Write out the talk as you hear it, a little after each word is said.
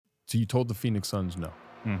So you told the Phoenix Suns no.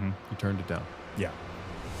 Mm-hmm. You turned it down. Yeah.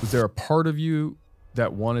 Was there a part of you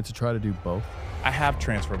that wanted to try to do both? I have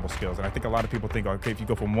transferable skills, and I think a lot of people think, okay, if you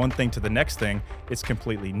go from one thing to the next thing, it's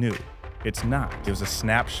completely new. It's not. It was a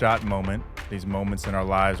snapshot moment, these moments in our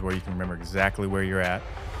lives where you can remember exactly where you're at.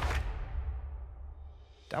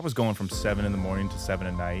 I was going from 7 in the morning to 7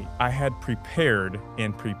 at night. I had prepared.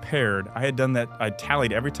 I had done that. I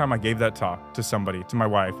tallied every time I gave that talk to somebody, to my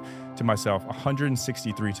wife, to myself,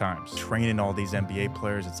 163 times. Training all these NBA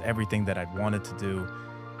players, it's everything that I'd wanted to do.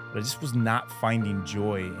 But I just was not finding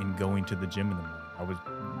joy in going to the gym in the morning. I would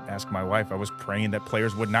ask my wife, I was praying that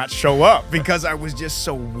players would not show up because I was just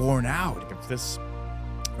so worn out. If this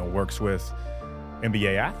works with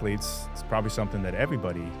NBA athletes, it's probably something that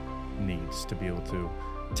everybody needs to be able to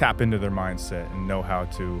tap into their mindset and know how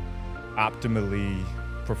to optimally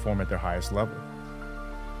perform at their highest level.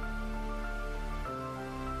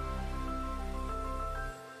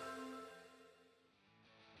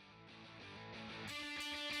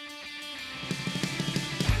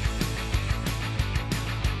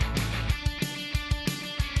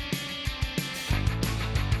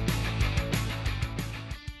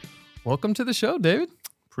 Welcome to the show, David.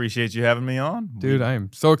 Appreciate you having me on. Dude, I am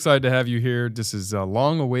so excited to have you here. This is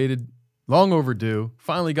long awaited, long overdue.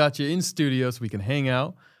 Finally got you in studio so we can hang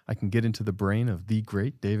out. I can get into the brain of the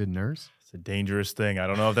great David Nurse. It's a dangerous thing. I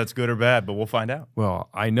don't know if that's good or bad, but we'll find out. Well,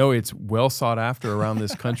 I know it's well sought after around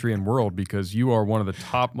this country and world because you are one of the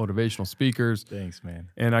top motivational speakers. Thanks, man.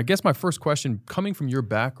 And I guess my first question, coming from your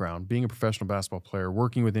background, being a professional basketball player,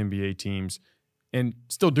 working with NBA teams, and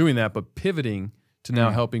still doing that, but pivoting to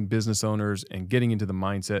now helping business owners and getting into the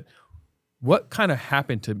mindset. What kind of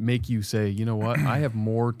happened to make you say, you know what, I have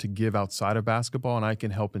more to give outside of basketball and I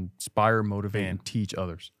can help inspire, motivate, and teach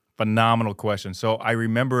others? Phenomenal question. So I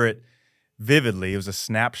remember it vividly. It was a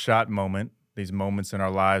snapshot moment, these moments in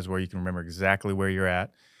our lives where you can remember exactly where you're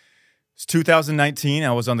at. It's 2019.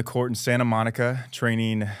 I was on the court in Santa Monica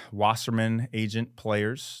training Wasserman agent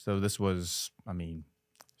players. So this was,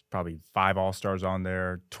 probably 5 All-Stars on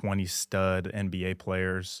there, 20 stud NBA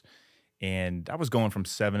players. And I was going from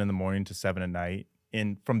 7 in the morning to 7 at night.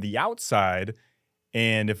 And from the outside,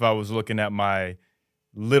 and if I was looking at my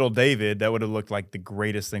little David, that would have looked like the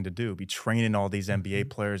greatest thing to do, be training all these NBA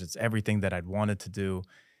players. It's everything that I'd wanted to do.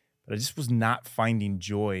 But I just was not finding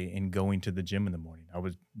joy in going to the gym in the morning. I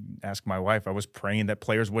would ask my wife, I was praying that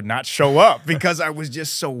players would not show up because I was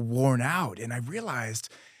just so worn out. And I realized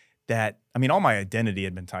that, all my identity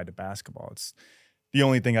had been tied to basketball. It's the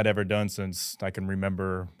only thing I'd ever done since I can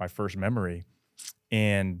remember my first memory.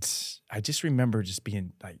 And I just remember just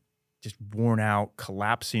being just worn out,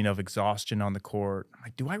 collapsing of exhaustion on the court. I'm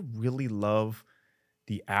like, do I really love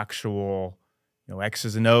the actual,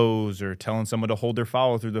 X's and O's or telling someone to hold their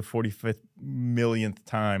foul through the 45th millionth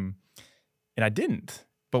time? And I didn't.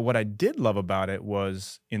 But what I did love about it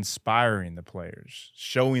was inspiring the players,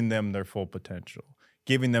 showing them their full potential,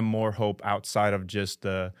 giving them more hope outside of just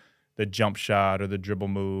the jump shot or the dribble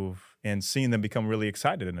move, and seeing them become really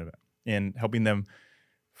excited in it and helping them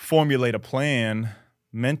formulate a plan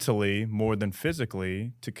mentally more than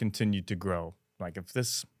physically to continue to grow. Like if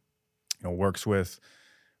this works with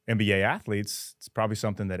NBA athletes, it's probably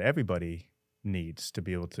something that everybody needs to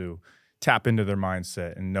be able to tap into their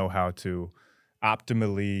mindset and know how to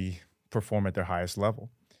optimally perform at their highest level.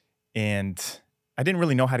 And I didn't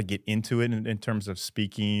really know how to get into it in terms of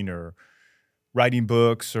speaking or writing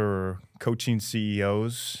books or coaching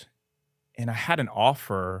CEOs. And I had an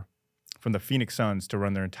offer from the Phoenix Suns to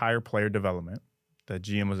run their entire player development. The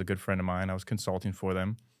GM was a good friend of mine. I was consulting for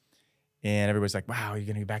them. And everybody's like, wow, you're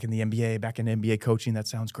going to be back in the NBA, back in NBA coaching. That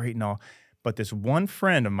sounds great and all. But this one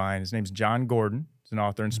friend of mine, his name's John Gordon. He's an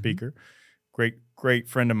author and speaker. Great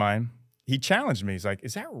friend of mine. He challenged me. He's like,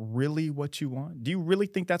 is that really what you want? Do you really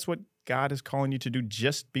think that's what God is calling you to do,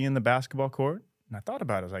 just be in the basketball court? And I thought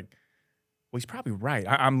about it. I was like, well, he's probably right.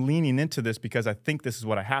 I'm leaning into this because I think this is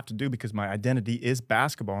what I have to do because my identity is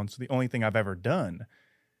basketball, and it's the only thing I've ever done.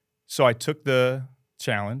 So I took the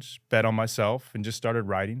challenge, bet on myself, and just started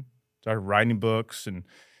writing books and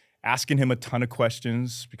asking him a ton of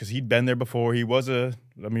questions because he'd been there before. He was a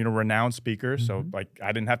renowned speaker. So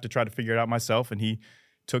I didn't have to try to figure it out myself. And he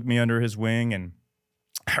took me under his wing. And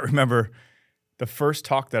I remember the first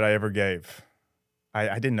talk that I ever gave,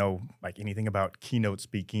 I didn't know anything about keynote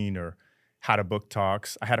speaking or how to book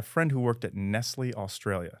talks. I had a friend who worked at Nestle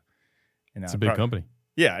Australia. And it's a big company.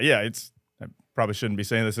 Yeah. I probably shouldn't be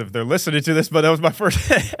saying this if they're listening to this, but that was my first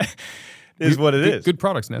is what it is. Good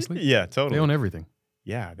products, Nestle. Yeah, totally. They own everything.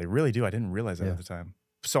 Yeah, they really do. I didn't realize that at the time.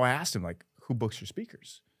 So I asked him, who books your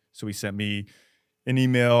speakers? So he sent me an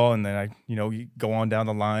email, and then I, you go on down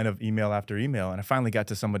the line of email after email. And I finally got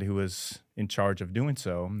to somebody who was in charge of doing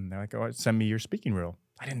so. And they're like, "Oh, send me your speaking reel."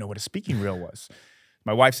 I didn't know what a speaking reel was.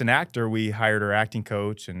 My wife's an actor. We hired her acting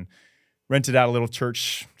coach and rented out a little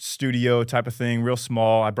church studio type of thing, real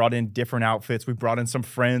small. I brought in different outfits. We brought in some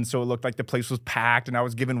friends, so it looked like the place was packed, and I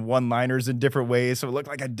was given one-liners in different ways, so it looked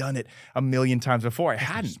like I'd done it a million times before. I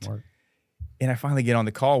hadn't. Smart. And I finally get on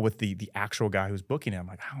the call with the actual guy who's booking it. I'm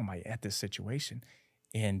like, how am I at this situation?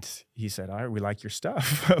 And he said, "All right, we like your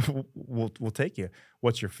stuff. we'll take you.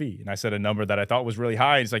 What's your fee?" And I said a number that I thought was really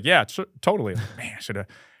high. He's like, "Yeah, totally." I'm like, man, I should have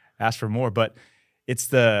asked for more. But it's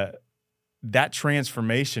that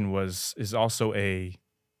transformation is also I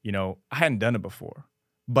hadn't done it before,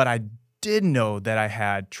 but I did know that I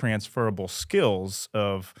had transferable skills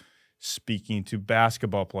of speaking to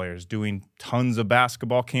basketball players, doing tons of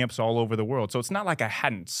basketball camps all over the world. So it's not like I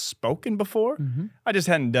hadn't spoken before. Mm-hmm. I just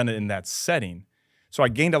hadn't done it in that setting. So I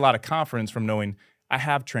gained a lot of confidence from knowing I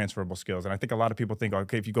have transferable skills. And I think a lot of people think,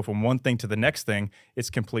 okay, if you go from one thing to the next thing, it's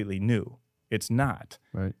completely new. It's not.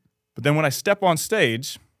 Right. But then when I step on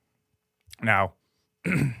stage, now,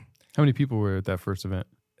 how many people were at that first event?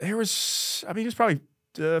 it was probably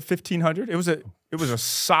 1,500. It was a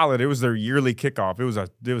solid. It was their yearly kickoff. It was a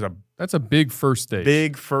That's a big first stage.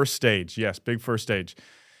 big first stage. Yes, big first stage.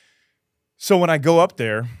 So when I go up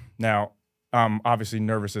there, now I'm obviously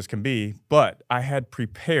nervous as can be, but I had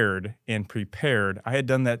prepared. I had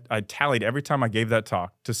done that. I tallied every time I gave that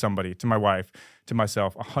talk to somebody, to my wife, to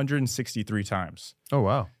myself, 163 times. Oh,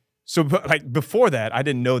 wow. So, but like before that, I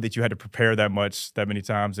didn't know that you had to prepare that many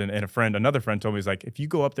times. And another friend told me, he's like, if you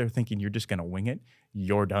go up there thinking you're just gonna wing it,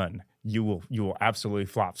 you're done. You will absolutely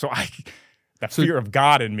flop. So fear of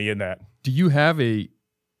God in me in that. Do you have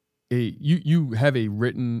you have a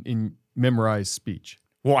written in memorized speech?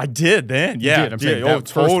 Well, I did then. You Yeah. did. I'm saying Oh, that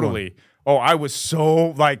first one. totally. Oh, I was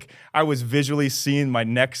so I was visually seeing my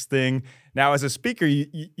next thing. Now, as a speaker,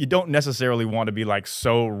 you don't necessarily want to be like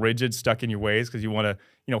so rigid, stuck in your ways, because you want to,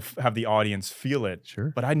 have the audience feel it.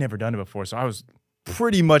 Sure. But I'd never done it before. So I was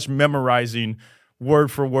pretty much memorizing word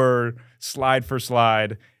for word, slide for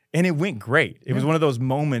slide. And it went great. It was one of those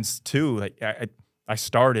moments too. Like I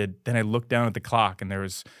started, then I looked down at the clock and there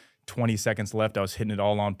was 20 seconds left. I was hitting it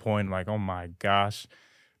all on point. I'm like, oh my gosh.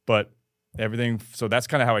 But everything, so that's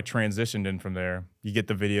kind of how I transitioned in from there. You get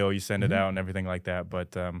the video, you send it out and everything like that.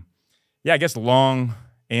 But I guess long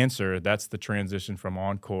answer, that's the transition from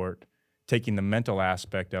on court, taking the mental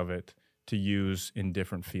aspect of it to use in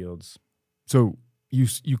different fields. So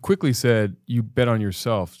you quickly said you bet on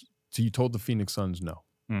yourself. So you told the Phoenix Suns no.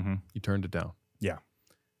 Mm-hmm. You turned it down. Yeah.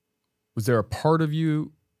 Was there a part of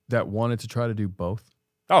you that wanted to try to do both?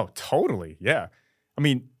 Oh, totally. Yeah. I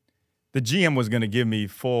mean, the GM was going to give me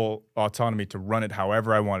full autonomy to run it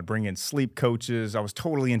however I wanted, bring in sleep coaches. I was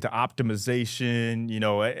totally into optimization,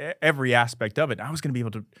 every aspect of it. I was going to be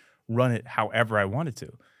able to run it however I wanted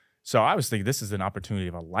to. So I was thinking this is an opportunity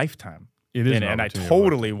of a lifetime. It is, and I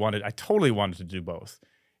totally wanted to do both.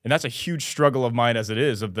 And that's a huge struggle of mine as it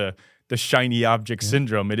is, of the shiny object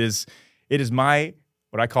syndrome. It is my,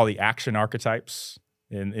 what I call the action archetypes.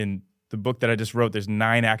 In the book that I just wrote, there's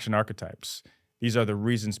 9 action archetypes. These are the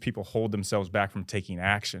reasons people hold themselves back from taking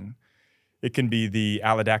action. It can be the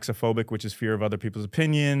allodaxophobic, which is fear of other people's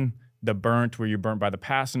opinion, the burnt, where you're burnt by the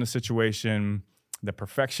past in a situation, the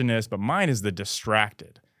perfectionist, but mine is the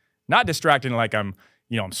distracted. Not distracting like I'm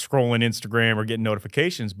scrolling Instagram or getting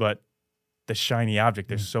notifications, but the shiny object.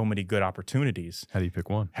 There's so many good opportunities. How do you pick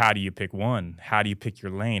one? How do you pick one? How do you pick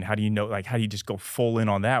your lane? How do you know, how do you just go full in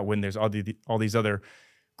on that when there's all these other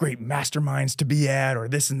great masterminds to be at or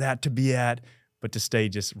this and that to be at, but to stay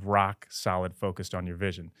just rock solid focused on your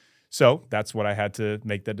vision. So that's what I had to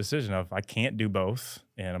make that decision of. I can't do both,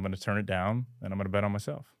 and I'm going to turn it down, and I'm going to bet on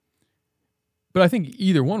myself. But I think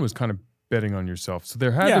either one was kind of betting on yourself. So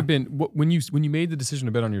there had to have been, when you made the decision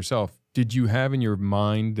to bet on yourself, did you have in your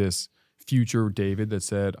mind this future David that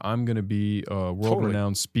said, I'm going to be a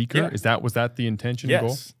world-renowned speaker? Yeah. Was that the intention? Yes,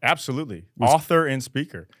 goal? Absolutely. Author and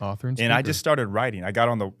speaker. And I just started writing. I got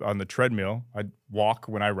on the treadmill. I walk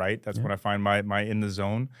when I write. That's when I find my in the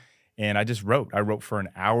zone. And I just wrote. I wrote for an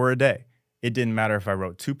hour a day. It didn't matter if I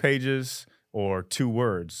wrote 2 pages or 2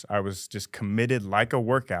 words. I was just committed like a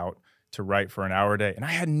workout to write for an hour a day. And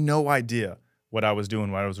I had no idea what I was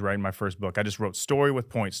doing when I was writing my first book. I just wrote story with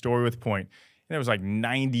point. And there was like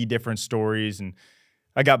 90 different stories. And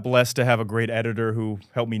I got blessed to have a great editor who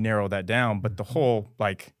helped me narrow that down. But the whole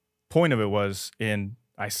point of it was, and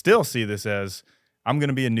I still see this as, I'm going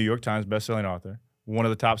to be a New York Times bestselling author, one of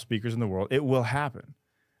the top speakers in the world. It will happen.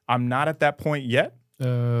 I'm not at that point yet.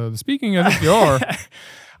 The speaking, I think you are.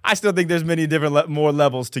 I still think there's many different more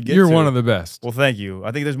levels to get to. You're one of the best. Well, thank you.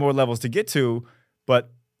 I think there's more levels to get to,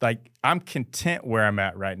 but like I'm content where I'm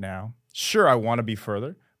at right now. Sure, I want to be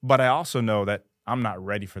further, but I also know that I'm not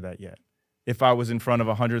ready for that yet. If I was in front of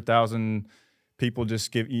 100,000 people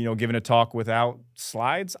just giving a talk without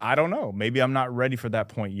slides, I don't know. Maybe I'm not ready for that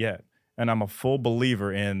point yet. And I'm a full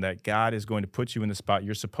believer in that God is going to put you in the spot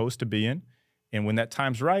you're supposed to be in. And when that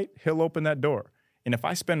time's right, he'll open that door. And if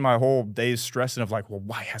I spend my whole days stressing of like, well,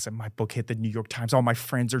 why hasn't my book hit the New York Times? All my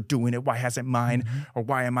friends are doing it. Why hasn't mine? Mm-hmm. Or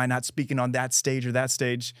why am I not speaking on that stage or that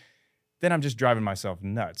stage? Then I'm just driving myself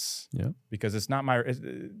nuts. Yeah. Because it's not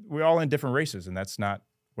we're all in different races, and that's not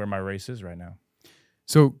where my race is right now.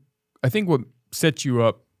 So I think what set you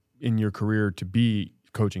up in your career to be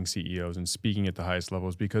coaching CEOs and speaking at the highest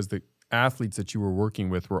levels because the athletes that you were working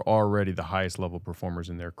with were already the highest level performers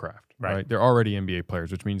in their craft, right? They're already NBA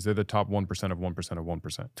players, which means they're the top 1% of 1% of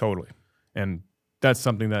 1%. Totally. And that's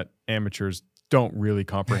something that amateurs don't really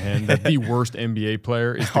comprehend, that the worst NBA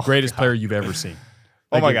player is the greatest player you've ever seen.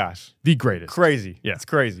 Like, oh my gosh. The greatest. Crazy. Yeah. It's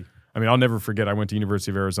crazy. I mean, I'll never forget, I went to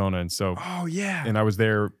University of Arizona, and so and I was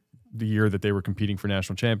there the year that they were competing for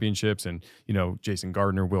national championships, and Jason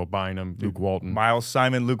Gardner, Will Bynum, Luke Walton, Miles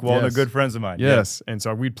Simon, Luke Walton, are good friends of mine. Yes. And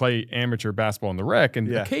so we'd play amateur basketball in the rec,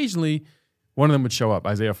 and occasionally one of them would show up.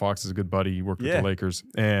 Isaiah Fox is a good buddy. He worked with the Lakers,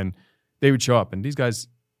 and they would show up. And these guys,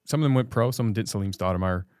 some of them went pro, some did. Salim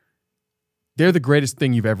Stoudemire. They're the greatest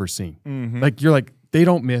thing you've ever seen. Mm-hmm. Like you're like, they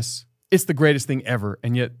don't miss. It's the greatest thing ever,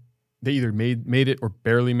 and yet they either made it or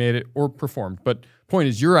barely made it or performed. But point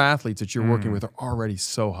is, your athletes that you're working with are already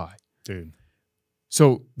so high. Dude.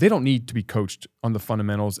 So they don't need to be coached on the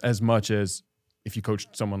fundamentals as much as if you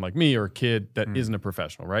coached someone like me or a kid that isn't a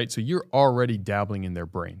professional, right? So you're already dabbling in their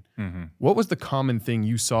brain. Mm-hmm. What was the common thing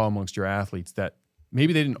you saw amongst your athletes that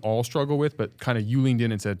maybe they didn't all struggle with, but kind of you leaned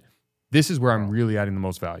in and said, this is where I'm really adding the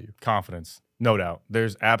most value? Confidence, no doubt.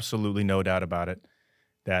 There's absolutely no doubt about it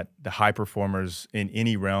that the high performers in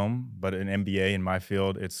any realm, but in NBA, in my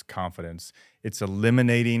field, it's confidence. It's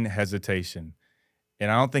eliminating hesitation.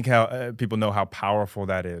 And I don't think how people know how powerful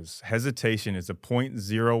that is. Hesitation is a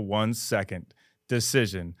 0.01 second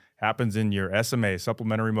decision, happens in your SMA,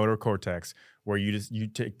 supplementary motor cortex, where you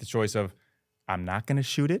take the choice of, I'm not going to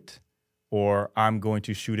shoot it, or I'm going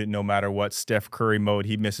to shoot it no matter what. Steph Curry mode,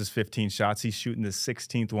 he misses 15 shots. He's shooting the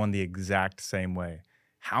 16th one the exact same way.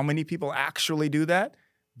 How many people actually do that?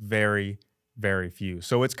 Very, very few.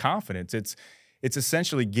 So it's confidence. It's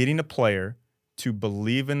essentially getting a player to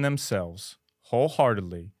believe in themselves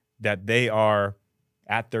wholeheartedly that they are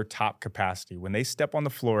at their top capacity. When they step on the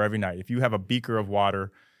floor every night, if you have a beaker of water,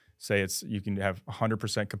 say you can have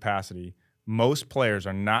 100% capacity, most players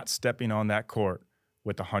are not stepping on that court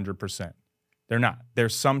with 100%. They're not.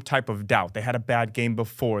 There's some type of doubt. They had a bad game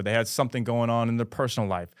before. They had something going on in their personal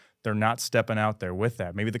life. They're not stepping out there with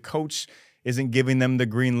that. Maybe the coach isn't giving them the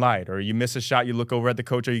green light, or you miss a shot, you look over at the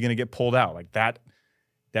coach, are you going to get pulled out? Like that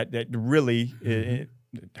really it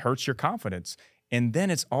hurts your confidence. And then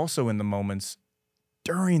it's also in the moments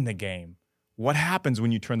during the game. What happens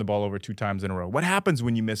when you turn the ball over 2 times in a row? What happens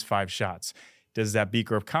when you miss 5 shots? Does that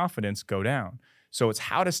beaker of confidence go down? So it's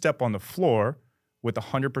how to step on the floor with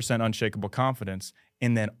 100% unshakable confidence,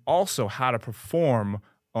 and then also how to perform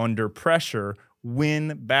under pressure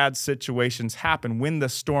when bad situations happen, when the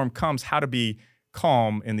storm comes, how to be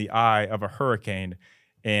calm in the eye of a hurricane.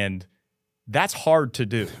 And that's hard to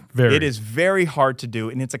do. It is very hard to do,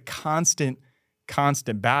 and it's a constant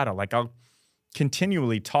battle. Like I'll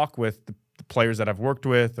continually talk with the players that I've worked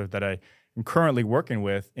with or that I am currently working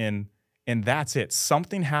with, and that's it.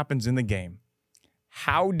 Something happens in the game.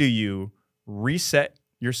 How do you reset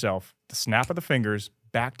yourself, the snap of the fingers,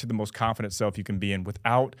 back to the most confident self you can be in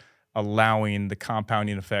without allowing the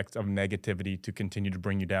compounding effect of negativity to continue to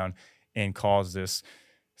bring you down and cause this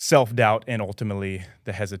self-doubt and ultimately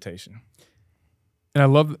the hesitation? And I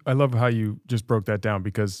love how you just broke that down,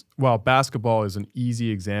 because while basketball is an easy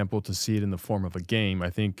example to see it in the form of a game, I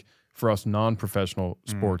think for us non-professional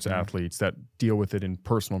sports athletes that deal with it in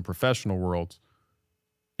personal and professional worlds,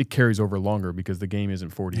 it carries over longer because the game isn't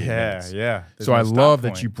 48 minutes. Yeah. So I love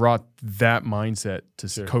that you brought that mindset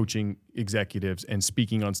to coaching executives and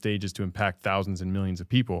speaking on stages to impact thousands and millions of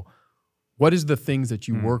people. What is the things that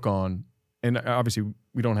you work on? And obviously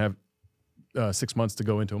we don't have 6 months to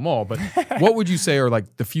go into them all, but what would you say are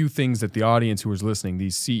like the few things that the audience who is listening,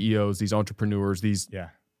 these CEOs, these entrepreneurs, these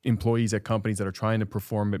employees at companies that are trying to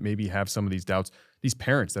perform but maybe have some of these doubts, these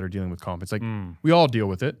parents that are dealing with confidence, like we all deal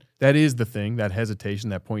with it. That is the thing, that hesitation,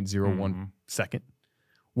 that 0.01 second.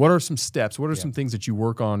 What are some steps? What are some things that you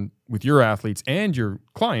work on with your athletes and your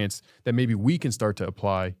clients that maybe we can start to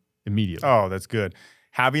apply immediately? Oh, that's good.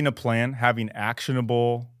 having a plan, having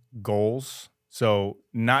actionable goals. So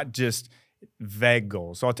not just vague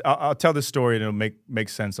goals. So I'll tell this story and it'll make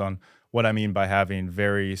sense on what I mean by having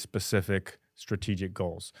very specific strategic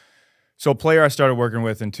goals. So a player I started working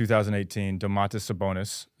with in 2018, Domantas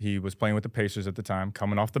Sabonis, he was playing with the Pacers at the time,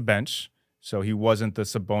 coming off the bench. So he wasn't the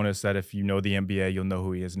Sabonis that if you know the NBA, you'll know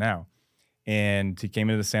who he is now. And he came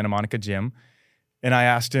into the Santa Monica gym, and I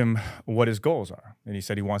asked him what his goals are. And he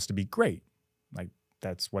said he wants to be great. Like,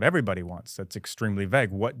 that's what everybody wants. That's extremely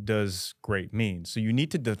vague. What does great mean? So you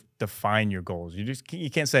need to define your goals. You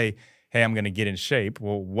can't say, hey, I'm going to get in shape.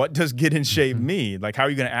 Well, what does get in shape mean? Like, how are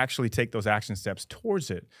you going to actually take those action steps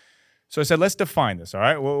towards it? So I said, let's define this, all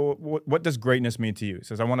right? Well, what does greatness mean to you? He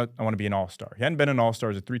says, I want to be an all-star. He hadn't been an all-star.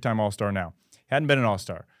 He's a 3-time all-star now. He hadn't been an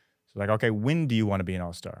all-star. So like, okay, when do you want to be an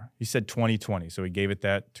all-star? He said 2020. So he gave it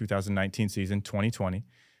that 2019 season, 2020.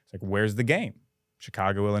 It's like, where's the game?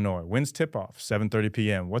 Chicago, Illinois. When's tip-off? 7:30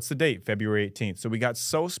 p.m. What's the date? February 18th. So we got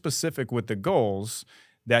so specific with the goals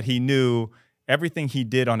that he knew everything he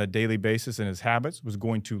did on a daily basis in his habits was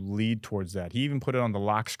going to lead towards that. He even put it on the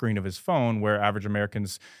lock screen of his phone, where average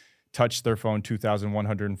Americans touch their phone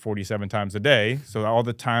 2,147 times a day. So all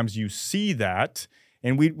the times you see that,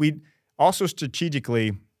 and we also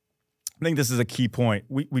strategically, I think this is a key point,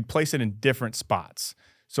 we place it in different spots.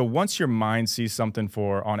 So once your mind sees something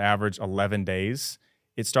for, on average, 11 days,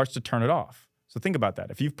 it starts to turn it off. So think about that.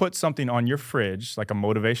 If you've put something on your fridge, like a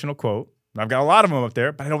motivational quote, and I've got a lot of them up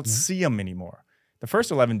there, but I don't see them anymore. The first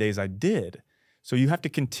 11 days I did. So you have to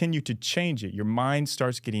continue to change it. Your mind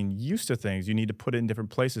starts getting used to things. You need to put it in different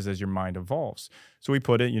places as your mind evolves. So we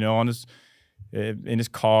put it, on in his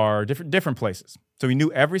car, different places. So he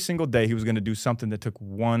knew every single day he was going to do something that took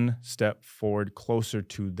one step forward closer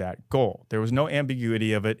to that goal. There was no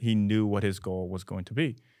ambiguity of it. He knew what his goal was going to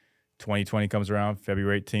be. 2020 comes around,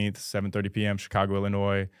 February 18th, 7:30 p.m., Chicago,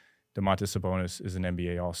 Illinois. Domantas Sabonis is an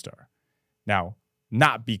NBA All-Star. Now,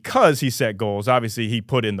 not because he set goals. Obviously, he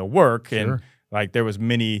put in the work. Sure. And there was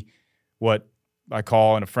many, what I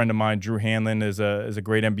call, and a friend of mine, Drew Hanlon, is a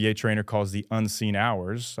great NBA trainer, calls the unseen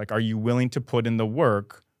hours. Like, are you willing to put in the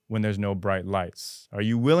work when there's no bright lights? Are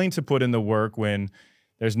you willing to put in the work when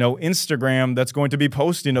there's no Instagram that's going to be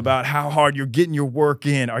posting about how hard you're getting your work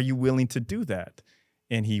in? Are you willing to do that?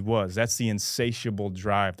 And he was. That's the insatiable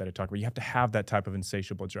drive that I talk about. You have to have that type of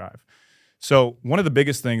insatiable drive. So one of the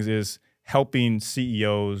biggest things is helping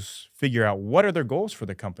CEOs figure out what are their goals for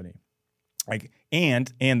the company.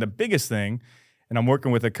 And the biggest thing, and I'm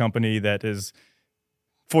working with a company that is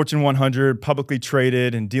Fortune 100, publicly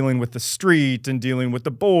traded, and dealing with the street and dealing with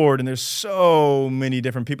the board, and there's so many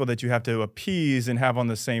different people that you have to appease and have on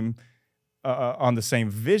the same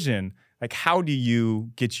vision. Like, how do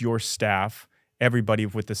you get your staff, everybody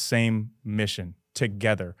with the same mission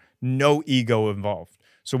together? No ego involved.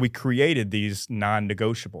 So we created these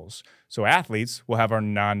non-negotiables. So athletes will have our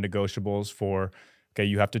non-negotiables for, okay,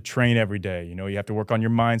 you have to train every day. You have to work on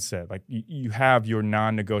your mindset. Like, you have your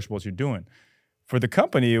non-negotiables you're doing. For the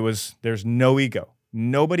company, it was, there's no ego.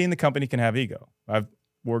 Nobody in the company can have ego. I've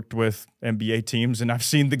worked with NBA teams, and I've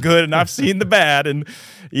seen the good and I've seen the bad. And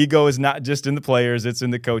ego is not just in the players, it's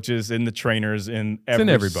in the coaches, in the trainers, in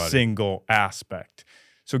every single aspect.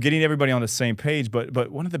 So getting everybody on the same page.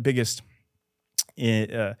 But one of the biggest,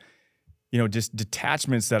 just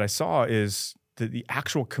detachments that I saw is the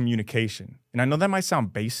actual communication. And I know that might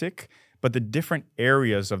sound basic, but the different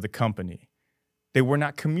areas of the company, they were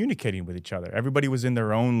not communicating with each other. Everybody was in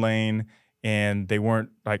their own lane, and they weren't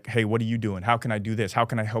like, hey, what are you doing? How can I do this? How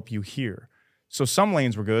can I help you here? So some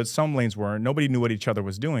lanes were good, some lanes weren't. Nobody knew what each other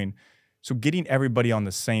was doing. So getting everybody on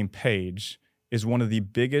the same page is one of the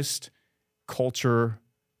biggest culture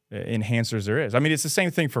enhancers there is. I mean, it's the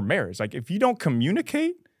same thing for marriage. Like, if you don't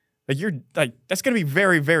communicate, that's going to be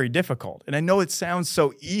very, very difficult. And I know it sounds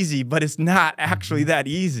so easy, but it's not actually that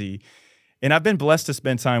easy. And I've been blessed to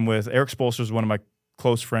spend time with Eric Spoelstra, is one of my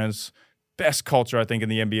close friends, best culture, I think, in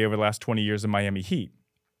the NBA over the last 20 years in Miami Heat.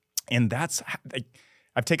 And that's,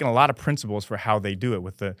 I've taken a lot of principles for how they do it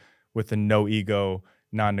with the no ego,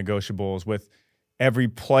 non-negotiables, with every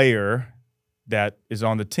player that is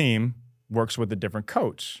on the team works with a different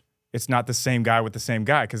coach. It's not the same guy with the same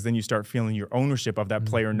guy, because then you start feeling your ownership of that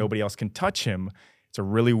player and nobody else can touch him. It's a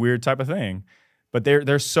really weird type of thing. But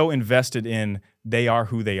they're so invested in they are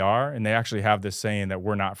who they are, and they actually have this saying that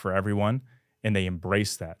we're not for everyone, and they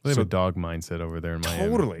embrace that. They have a dog mindset over there in Miami.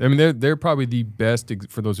 Totally. I mean, they're probably the best,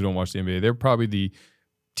 for those who don't watch the NBA, they're probably the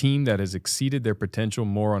team that has exceeded their potential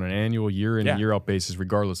more on an annual, year in and year out basis,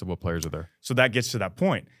 regardless of what players are there. So that gets to that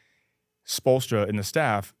point. Spoelstra and the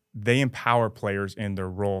staff, they empower players in their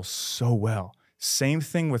role so well. Same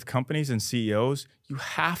thing with companies and CEOs. You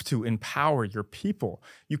have to empower your people.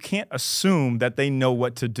 You can't assume that they know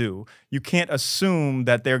what to do. You can't assume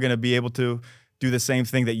that they're going to be able to do the same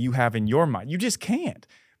thing that you have in your mind. You just can't.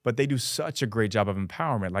 But they do such a great job of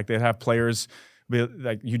empowerment. Like they have players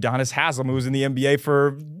like Udonis Haslem, who was in the NBA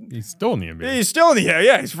for... He's still in the NBA. He's still in the NBA.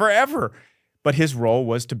 Yeah, he's forever. But his role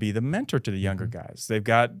was to be the mentor to the younger guys. They've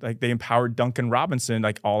got, like, they empowered Duncan Robinson.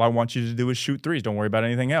 Like, all I want you to do is shoot threes. Don't worry about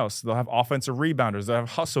anything else. They'll have offensive rebounders. They'll have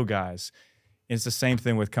hustle guys. And it's the same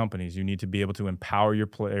thing with companies. You need to be able to empower your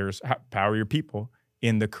players, empower your people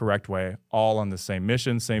in the correct way, all on the same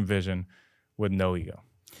mission, same vision, with no ego.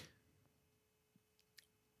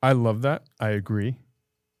 I love that. I agree.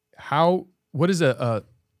 What is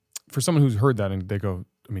for someone who's heard that and they go,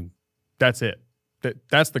 I mean, that's it.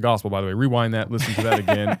 That's the gospel, by the way. Rewind that, listen to that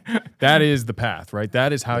again. That is the path, right?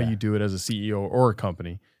 That is how you do it as a CEO or a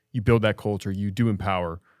company. You build that culture. You do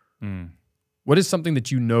empower. What is something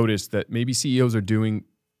that you notice that maybe CEOs are doing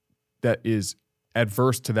that is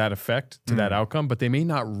adverse to that effect, to that outcome, but they may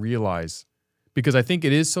not realize? Because I think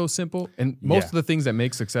it is so simple, and most of the things that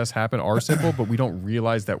make success happen are simple, but we don't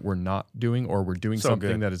realize that we're not doing, or we're doing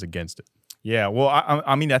something that is against it. Yeah, well,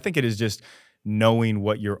 I mean, I think it is just knowing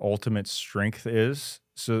what your ultimate strength is.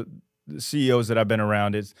 So the CEOs that I've been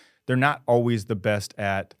around, they're not always the best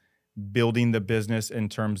at building the business in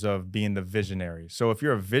terms of being the visionary. So if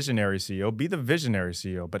you're a visionary CEO, be the visionary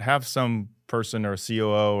CEO, but have some person or a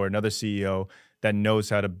COO or another CEO that knows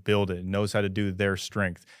how to build it, knows how to do their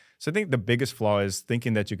strength. So I think the biggest flaw is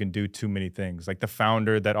thinking that you can do too many things. Like the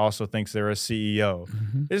founder that also thinks they're a CEO.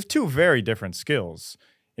 There's two very different skills.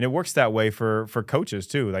 And it works that way for coaches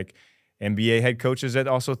too. Like NBA head coaches that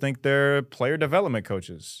also think they're player development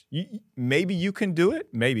coaches. Maybe you can do it,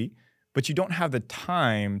 maybe, but you don't have the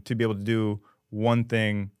time to be able to do one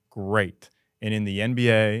thing great. And in the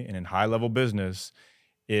NBA and in high-level business,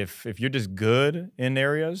 if you're just good in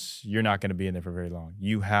areas, you're not going to be in there for very long.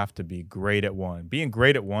 You have to be great at one. Being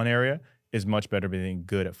great at one area is much better than being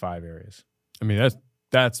good at 5 areas. I mean,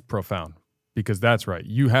 that's profound, because that's right.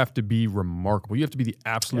 You have to be remarkable. You have to be the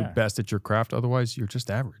absolute best at your craft. Otherwise, you're just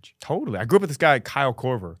average. Totally. I grew up with this guy, Kyle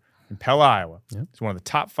Korver, in Pella, Iowa. Yep. He's one of the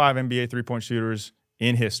top 5 NBA three-point shooters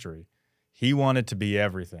in history. He wanted to be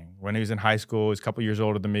everything. When he was in high school, he was a couple years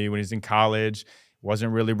older than me. When he was in college,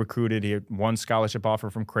 wasn't really recruited. He had one scholarship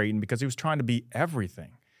offer from Creighton because he was trying to be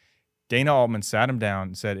everything. Dana Altman sat him down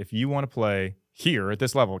and said, if you want to play here at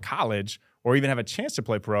this level, college, or even have a chance to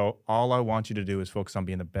play pro, all I want you to do is focus on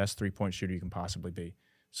being the best three-point shooter you can possibly be.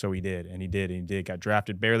 So he did, and he did, and he did. Got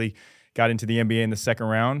drafted, barely got into the NBA in the second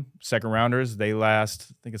round. Second rounders, they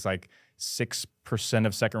last, I think it's like 6%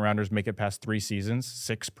 of second rounders make it past 3 seasons,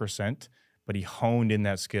 6%, but he honed in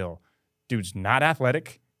that skill. Dude's not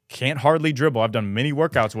athletic. Can't hardly dribble. I've done many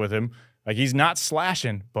workouts with him. Like, he's not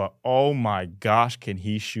slashing, but oh my gosh, can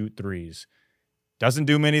he shoot threes. Doesn't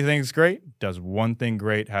do many things great, does one thing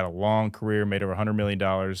great, had a long career, made over $100 million.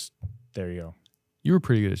 There you go. You were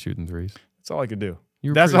pretty good at shooting threes. That's all I could do.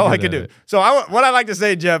 That's all I could do. So what I like to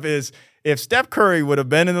say, Jeff, is if Steph Curry would have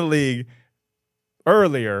been in the league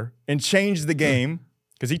earlier and changed the game,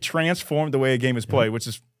 because he transformed the way a game is played, which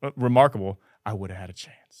is remarkable, I would have had a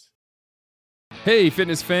chance. Hey,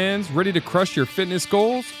 fitness fans, ready to crush your fitness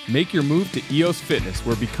goals? Make your move to EOS Fitness,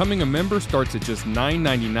 where becoming a member starts at just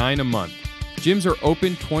 $9.99 a month. Gyms are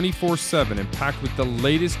open 24/7 and packed with the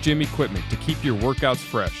latest gym equipment to keep your workouts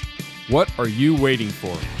fresh. What are you waiting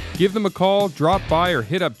for? Give them a call, drop by, or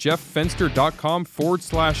hit up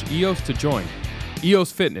jefffenster.com/EOS to join.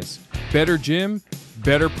 EOS Fitness, better gym,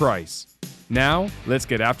 better price. Now, let's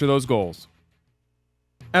get after those goals.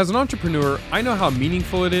 As an entrepreneur, I know how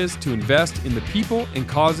meaningful it is to invest in the people and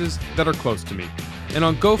causes that are close to me. And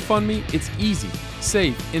on GoFundMe, it's easy,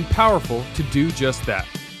 safe, and powerful to do just that.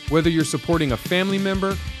 Whether you're supporting a family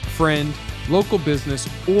member, friend, local business,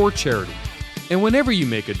 or charity. And whenever you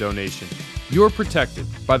make a donation, you're protected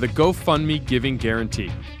by the GoFundMe Giving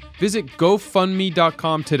Guarantee. Visit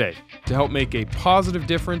GoFundMe.com today to help make a positive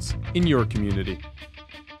difference in your community.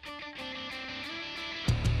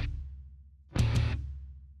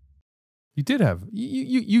 You did have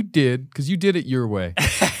you did, because you did it your way.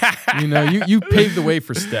 You paved the way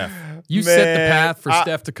for Steph. You set the path for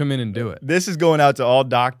Steph to come in and do it. This is going out to all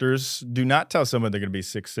doctors. Do not tell someone they're going to be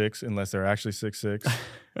 6'6" unless they're actually 6'6".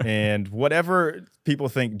 And whatever people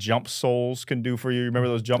think jump soles can do for you. Remember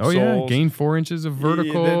those jump soles? Oh yeah, gain 4 inches of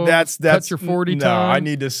vertical. That's your 40 no, time. I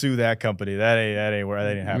need to sue that company. That ain't where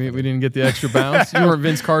that ain't happening. We didn't get the extra bounce. You weren't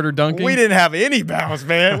Vince Carter dunking. We didn't have any bounce,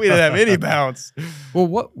 man. We didn't have any bounce. Well,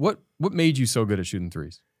 what made you so good at shooting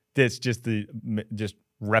threes? It's just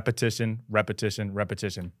repetition.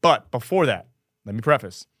 But before that, let me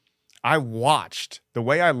preface. I watched. The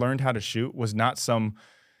way I learned how to shoot was not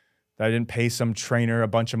I didn't pay some trainer a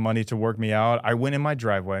bunch of money to work me out. I went in my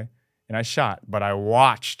driveway and I shot, but I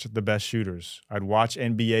watched the best shooters. I'd watch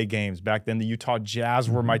NBA games. Back then, the Utah Jazz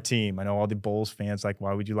were my team. I know all the Bulls fans like,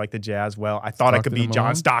 why would you like the Jazz? Well, I thought I could beat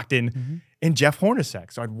John Stockton and Jeff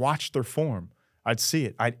Hornacek. So I'd watch their form. I'd see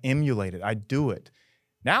it. I'd emulate it. I'd do it.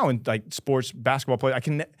 Now in like sports, basketball play,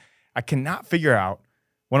 I cannot figure out,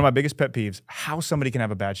 one of my biggest pet peeves, how somebody can have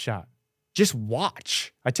a bad shot. Just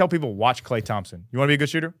watch. I tell people, watch Klay Thompson. You want to be a good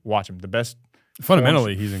shooter? Watch him. The best.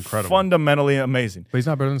 Fundamentally, he's incredible. Fundamentally amazing. But he's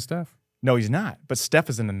not better than Steph. No, he's not. But Steph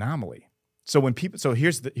is an anomaly. So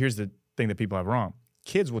here's the thing that people have wrong.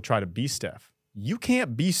 Kids will try to be Steph. You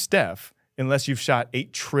can't be Steph unless you've shot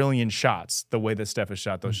 8 trillion shots the way that Steph has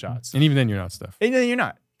shot those shots. And even then, you're not Steph. And then you're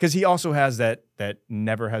not. Because he also has that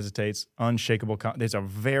never hesitates, unshakable. It's a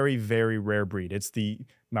very, very rare breed. It's the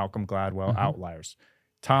Malcolm Gladwell outliers.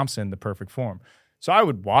 Thompson, the perfect form. So I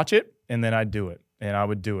would watch it, and then I'd do it, and I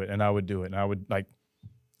would do it, and I would do it. And I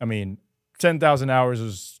would 10,000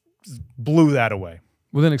 hours blew that away.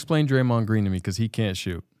 Well, then explain Draymond Green to me, because he can't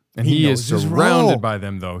shoot. And He he is knows his surrounded role. by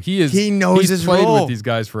them, though. He knows his played role. with these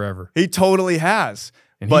guys forever. He totally has.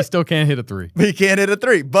 And But he still can't hit a three. he can't hit a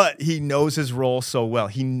three, but he knows his role so well.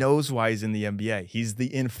 He knows why he's in the NBA. He's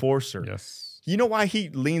the enforcer. Yes. You know why he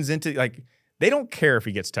leans into, they don't care if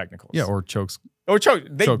he gets technicals. Yeah, or chokes. Or choke.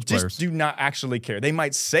 They Chokes just players. do not actually care. They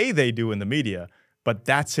might say they do in the media, but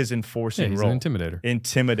that's his Yeah, enforcing he's role. an intimidator.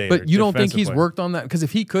 Intimidator. But you don't think he's defensively. worked on that? Because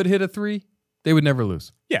if he could hit a three, they would never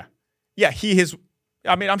lose. Yeah. Yeah, he has.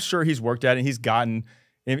 I mean, I'm sure he's worked at it.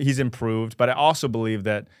 He's improved. But I also believe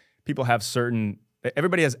that people have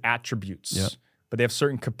everybody has attributes, Yep. but they have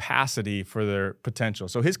certain capacity for their potential.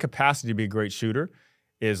 So his capacity to be a great shooter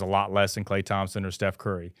is a lot less than Klay Thompson or Steph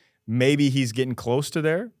Curry. Maybe he's getting close to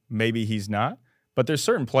there. Maybe he's not. But there's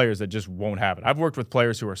certain players that just won't have it. I've worked with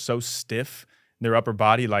players who are so stiff in their upper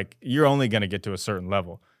body, like you're only going to get to a certain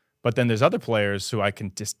level. But then there's other players who I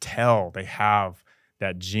can just tell they have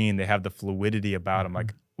that gene. They have the fluidity about them.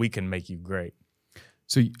 Like, we can make you great.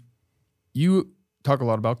 So you talk a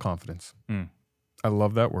lot about confidence. I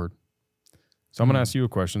love that word. So I'm going to ask you a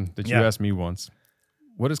question that you asked me once.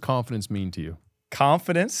 What does confidence mean to you?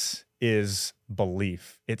 Confidence is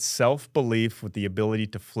belief. It's self-belief with the ability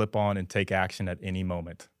to flip on and take action at any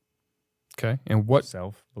moment. Okay. And what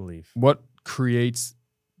Self-belief. what creates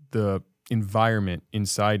the environment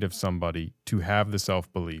inside of somebody to have the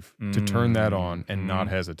self-belief, to turn that on and not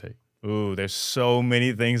hesitate? Ooh, there's so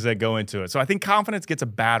many things that go into it. So I think confidence gets a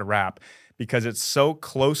bad rap because it's so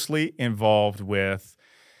closely involved with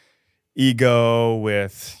ego,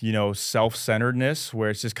 with, self-centeredness, where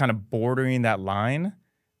it's just kind of bordering that line.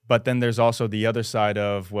 But then there's also the other side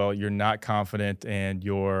of, well, you're not confident and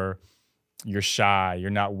you're shy, you're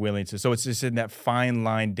not willing to. So it's just in that fine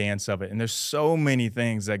line dance of it. And there's so many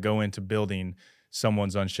things that go into building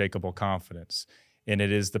someone's unshakable confidence. And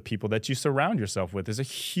it is the people that you surround yourself with is a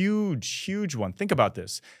huge, huge one. Think about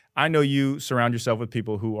this. I know you surround yourself with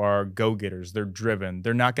people who are go-getters. They're driven.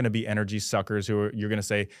 They're not going to be energy suckers you're going to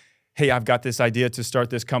say, hey, I've got this idea to start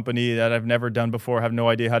this company that I've never done before. I have no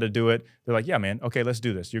idea how to do it. They're like, yeah, man, okay, let's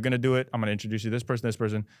do this. You're going to do it. I'm going to introduce you to this person, this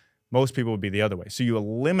person. Most people would be the other way. So you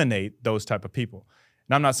eliminate those type of people.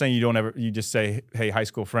 And I'm not saying you just say, hey, high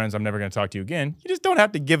school friends, I'm never going to talk to you again. You just don't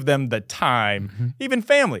have to give them the time. Even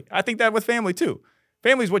family. I think that with family too.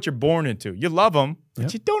 Family is what you're born into. You love them,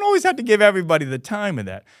 but you don't always have to give everybody the time in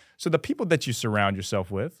that. So the people that you surround yourself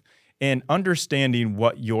with and understanding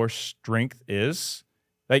what your strength is,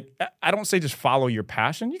 like, I don't say just follow your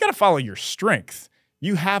passion. You got to follow your strength.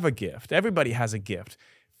 You have a gift. Everybody has a gift.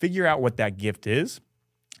 Figure out what that gift is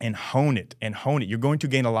and hone it and hone it. You're going to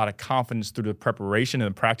gain a lot of confidence through the preparation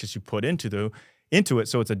and the practice you put into it.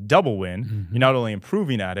 So it's a double win. You're not only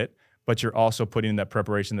improving at it, but you're also putting in that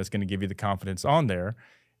preparation that's going to give you the confidence on there.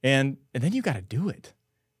 And then you got to do it.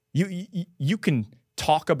 You can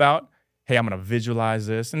talk about, hey, I'm going to visualize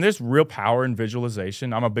this. And there's real power in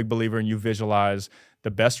visualization. I'm a big believer in you visualize the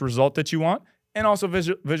best result that you want and also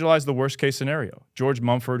visualize the worst case scenario. George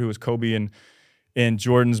Mumford, who was Kobe and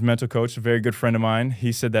Jordan's mental coach, a very good friend of mine,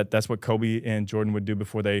 he said that that's what Kobe and Jordan would do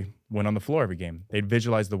before they went on the floor every game. They'd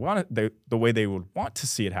visualize the way they would want to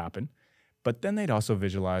see it happen, but then they'd also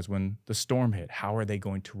visualize when the storm hit. How are they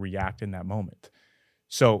going to react in that moment?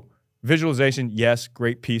 So visualization, yes,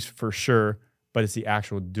 great piece for sure, but it's the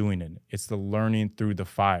actual doing it. It's the learning through the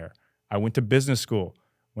fire. I went to business school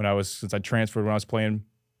since I transferred when I was playing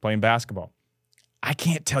basketball. I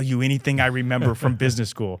can't tell you anything I remember from business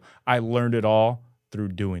school. I learned it all through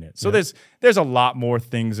doing it. So there's a lot more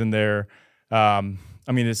things in there.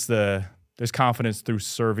 It's the There's confidence through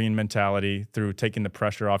serving mentality, through taking the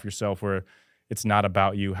pressure off yourself where it's not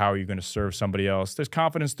about you. How are you going to serve somebody else? There's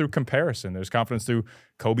confidence through comparison. There's confidence through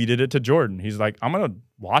Kobe did it to Jordan. He's like, I'm going to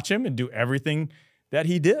watch him and do everything that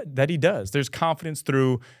he does. There's confidence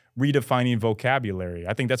through redefining vocabulary.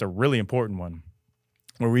 I think that's a really important one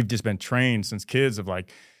where we've just been trained since kids of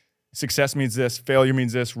like, success means this, failure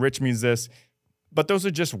means this, rich means this. But those are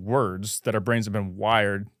just words that our brains have been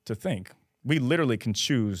wired to think. We literally can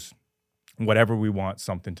choose whatever we want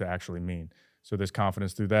something to actually mean. So there's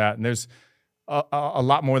confidence through that. And there's a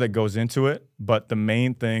lot more that goes into it. But the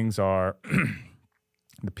main things are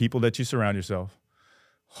the people that you surround yourself,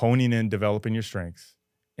 honing in, developing your strengths,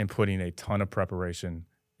 and putting a ton of preparation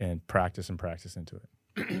and practice into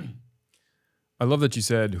it. I love that you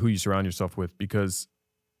said who you surround yourself with, because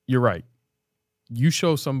you're right. You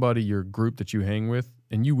show somebody your group that you hang with,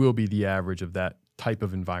 and you will be the average of that type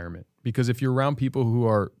of environment. Because if you're around people who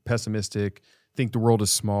are pessimistic, think the world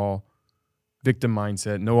is small, victim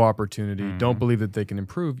mindset, no opportunity, don't believe that they can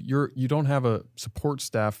improve, you don't have a support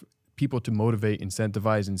staff, people to motivate,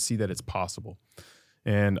 incentivize, and see that it's possible.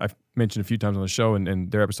 And I've mentioned a few times on the show, and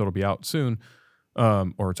their episode will be out soon,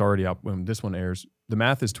 or it's already out when this one airs. The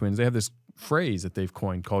Mathis twins, they have this phrase that they've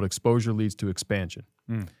coined called exposure leads to expansion.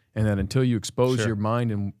 And that until you expose your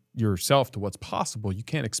mind and yourself to what's possible, you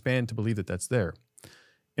can't expand to believe that that's there.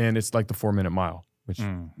 And it's like the 4-minute mile, which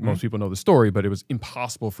most people know the story, but it was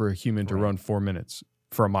impossible for a human to run 4 minutes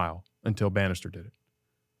for a mile until Bannister did it.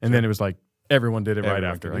 And then it was like everyone did it right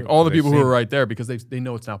after. Like all the people who were right there, because they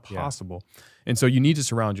know it's now possible. And so you need to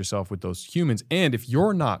surround yourself with those humans. And if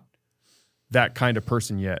you're not that kind of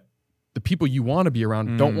person yet, the people you want to be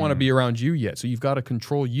around don't want to be around you yet. So you've got to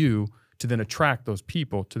control you to then attract those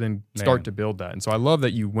people to then start to build that. And so I love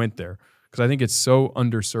that you went there, because I think it's so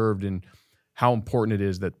underserved in how important it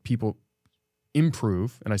is that people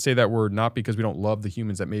improve. And I say that word not because we don't love the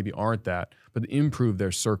humans that maybe aren't that, but improve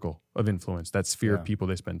their circle of influence, that sphere of people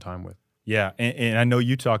they spend time with. Yeah, and I know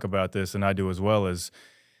you talk about this, and I do as well, as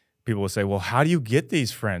people will say, well, how do you get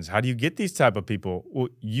these friends? How do you get these type of people? Well,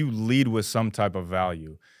 you lead with some type of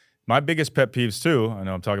value. My biggest pet peeves too, I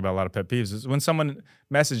know I'm talking about a lot of pet peeves, is when someone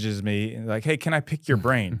messages me like, hey, can I pick your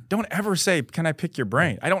brain? Don't ever say, can I pick your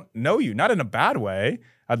brain? I don't know you, not in a bad way.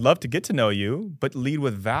 I'd love to get to know you, but lead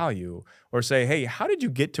with value. Or say, hey, how did you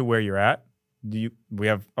get to where you're at? We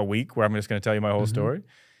have a week where I'm just going to tell you my whole story.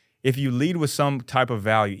 If you lead with some type of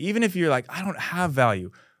value, even if you're like, I don't have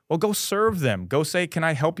value, well, go serve them. Go say, can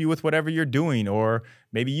I help you with whatever you're doing? Or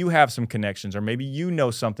maybe you have some connections, or maybe you know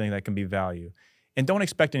something that can be value. And don't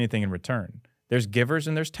expect anything in return. There's givers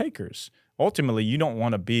and there's takers. Ultimately, you don't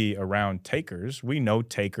want to be around takers. We know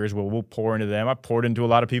takers. We'll pour into them. I poured into a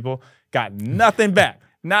lot of people, got nothing back,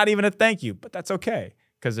 not even a thank you, but that's okay,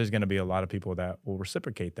 because there's going to be a lot of people that will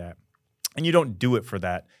reciprocate that. And you don't do it for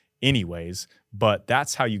that anyways, but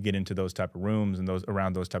that's how you get into those type of rooms and those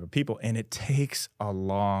around those type of people. And it takes a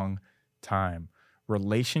long time.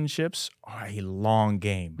 Relationships are a long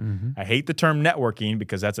game. I hate the term networking,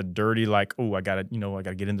 because that's a dirty, like, oh, I gotta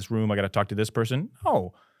get in this room, I gotta talk to this person.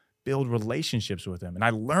 No, build relationships with them. And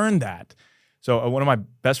I learned that. So one of my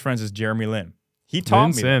best friends is Jeremy Lin. He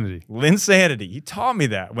taught me that. Linsanity. He taught me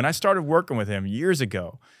that. When I started working with him years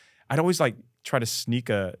ago, I'd always like try to sneak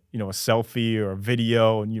a selfie or a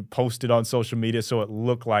video and you post it on social media so it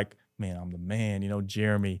looked like, man, I'm the man,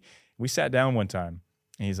 Jeremy. We sat down one time.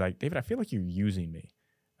 And he's like, David, I feel like you're using me.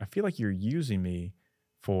 I feel like you're using me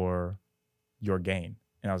for your gain.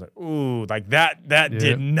 And I was like, ooh, like that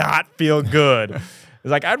did not feel good. It's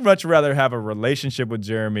like, I'd much rather have a relationship with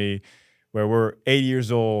Jeremy where we're 80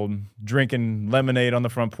 years old, drinking lemonade on the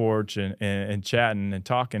front porch and chatting and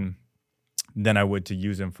talking, than I would to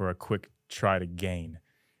use him for a quick try to gain.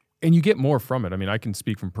 And you get more from it. I mean, I can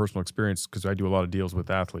speak from personal experience because I do a lot of deals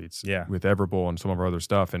with athletes, with Everbowl and some of our other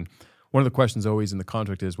stuff. And one of the questions always in the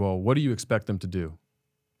contract is, well, what do you expect them to do?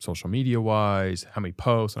 Social media-wise, how many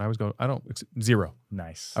posts? And I always go, zero.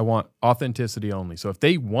 Nice. I want authenticity only. So if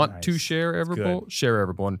they want to share Everbowl, share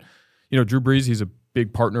Everbowl. And, Drew Brees, he's a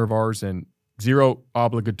big partner of ours, and zero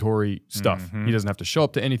obligatory stuff. He doesn't have to show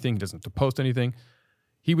up to anything. He doesn't have to post anything.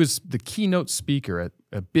 He was the keynote speaker at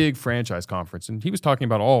a big franchise conference, and he was talking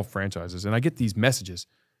about all franchises. And I get these messages.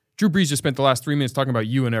 Drew Brees just spent the last 3 minutes talking about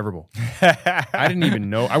you and Everbowl. I didn't even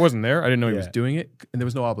know. I wasn't there. I didn't know he was doing it. And there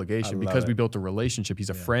was no obligation because we built a relationship. He's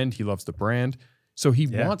a friend. He loves the brand. So he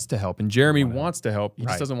wants to help. And Jeremy wants to help. He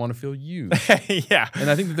just doesn't want to feel used. And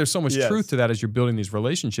I think that there's so much truth to that as you're building these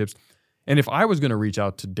relationships. And if I was going to reach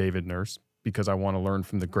out to David Nurse because I want to learn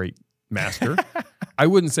from the great master, I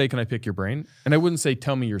wouldn't say, can I pick your brain? And I wouldn't say,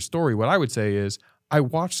 tell me your story. What I would say is, I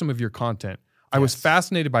watched some of your content. I was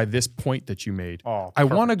fascinated by this point that you made. Oh, I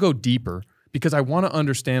want to go deeper because I want to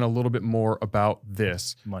understand a little bit more about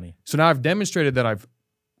this. Money. So now I've demonstrated that I've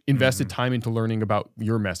invested time into learning about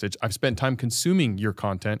your message. I've spent time consuming your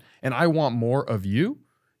content, and I want more of you.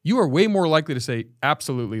 You are way more likely to say,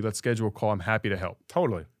 absolutely, let's schedule a call. I'm happy to help.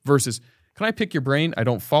 Totally. Versus, can I pick your brain? I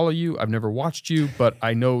don't follow you. I've never watched you, but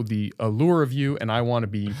I know the allure of you, and I want to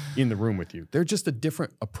be in the room with you. They're just a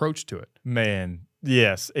different approach to it. Man,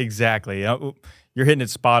 yes, exactly. You're hitting it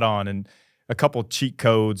spot on. And a couple cheat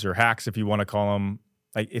codes or hacks, if you want to call them.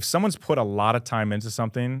 Like if someone's put a lot of time into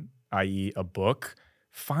something, i.e. a book,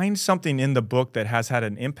 find something in the book that has had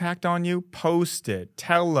an impact on you, post it,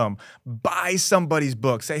 tell them, buy somebody's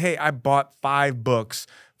book. Say, hey, I bought 5 books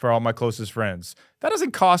for all my closest friends. That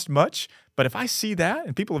doesn't cost much, but if I see that,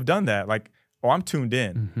 and people have done that, like, oh, I'm tuned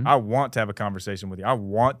in. I want to have a conversation with you. I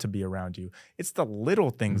want to be around you. It's the little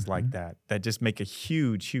things like that that just make a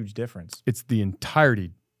huge, huge difference. It's the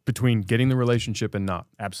entirety between getting the relationship and not.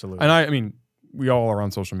 Absolutely. And I mean, we all are on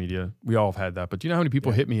social media. We all have had that. But do you know how many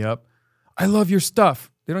people hit me up? I love your stuff.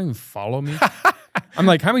 They don't even follow me. I'm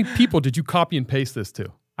like, how many people did you copy and paste this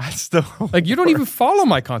to? I still like, you don't even follow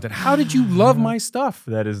my content. How did you love my stuff?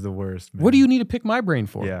 That is the worst, man. What do you need to pick my brain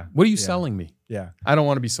for? Yeah. What are you selling me? Yeah. I don't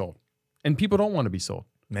want to be sold. And people don't want to be sold.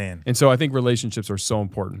 Man. And so I think relationships are so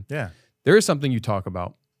important. Yeah. There is something you talk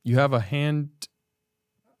about. You have a hand...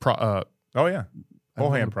 oh, yeah.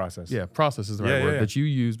 Whole hand process. Yeah, process is the right word. That you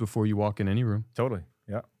use before you walk in any room. Totally.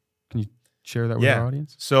 Yeah. Can you share that with our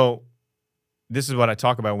audience? So this is what I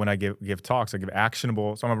talk about when I give talks. I give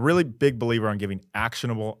actionable. So I'm a really big believer on giving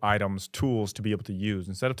actionable items, tools to be able to use.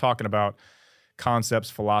 Instead of talking about concepts,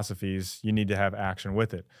 philosophies, you need to have action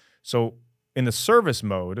with it. So in the service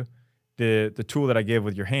mode, the tool that I give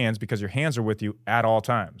with your hands, because your hands are with you at all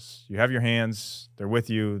times. You have your hands, they're with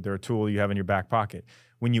you, they're a tool you have in your back pocket.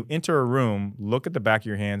 When you enter a room, look at the back of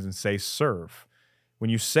your hands and say serve.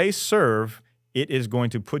 When you say serve, it is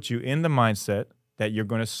going to put you in the mindset that you're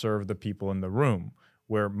going to serve the people in the room.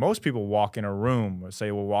 Where most people walk in a room, or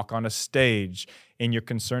say we'll walk on a stage, and you're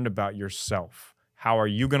concerned about yourself. How are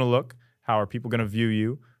you going to look? How are people going to view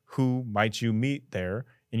you? Who might you meet there?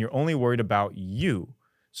 And you're only worried about you.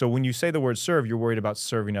 So when you say the word serve, you're worried about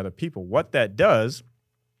serving other people. What that does,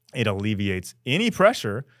 it alleviates any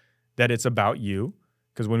pressure that it's about you.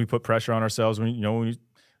 Because when we put pressure on ourselves,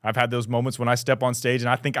 I've had those moments when I step on stage and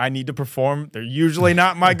I think I need to perform. They're usually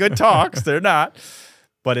not my good talks. They're not.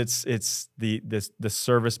 But it's the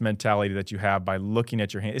service mentality that you have by looking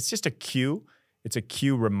at your hand. It's just a cue. It's a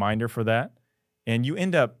cue reminder for that. And you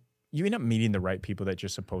end up meeting the right people that you're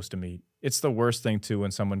supposed to meet. It's the worst thing too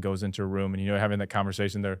when someone goes into a room and having that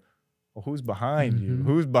conversation, they're, well, who's behind you?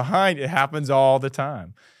 Who's behind? It happens all the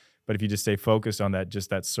time. But if you just stay focused on that, just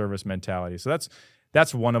that service mentality. So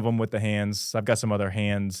that's one of them with the hands. I've got some other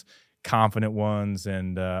hands, confident ones,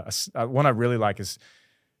 and one I really like is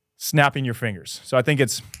snapping your fingers. So I think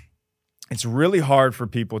it's really hard for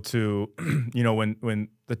people to, when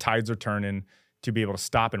the tides are turning, to be able to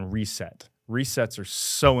stop and reset. Resets are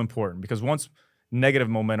so important because once negative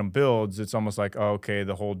momentum builds, it's almost like, oh, okay,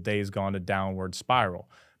 the whole day's gone a downward spiral.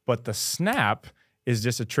 But the snap is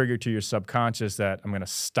just a trigger to your subconscious that I'm going to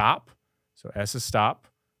stop. So S is stop.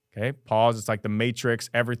 Okay, pause. It's like the Matrix.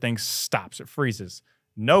 Everything stops. It freezes.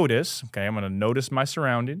 Notice. Okay, I'm going to notice my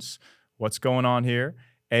surroundings. What's going on here?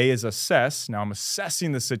 A is assess. Now I'm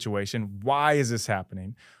assessing the situation. Why is this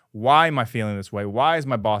happening? Why am I feeling this way? Why is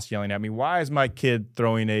my boss yelling at me? Why is my kid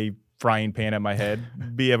throwing a frying pan at my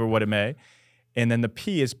head? Be ever what it may. And then the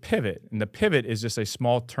P is pivot. And the pivot is just a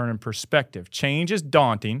small turn in perspective. Change is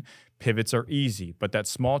daunting. Pivots are easy. But that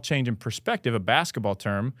small change in perspective, a basketball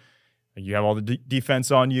term, you have all the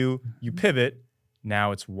defense on you, you pivot,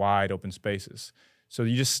 now it's wide open spaces. So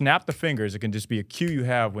you just snap the fingers. It can just be a cue you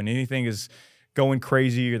have when anything is going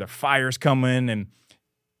crazy or the fire's coming, and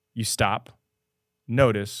you stop,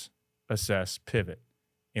 notice, assess, pivot.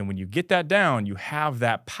 And when you get that down, you have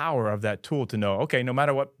that power of that tool to know, okay, no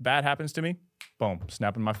matter what bad happens to me, boom,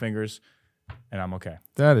 snapping my fingers, and I'm okay.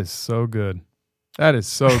 That is so good. That is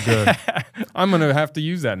so good. I'm gonna have to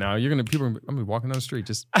use that now. I'm gonna be walking down the street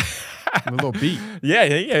just a little beat.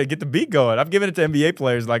 Yeah. Get the beat going. I've given it to NBA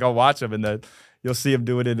players. Like I'll watch them, and you'll see them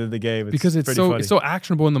doing it in the game. Because it's so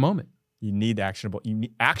actionable in the moment. You need actionable.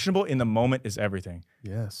 Actionable in the moment is everything.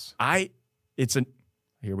 Yes.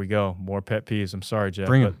 Here we go. More pet peeves. I'm sorry, Jeff.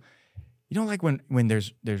 Bring them. Like when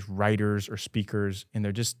there's writers or speakers and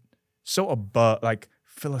they're just so above, like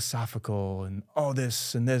philosophical and all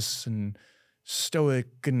this and stoic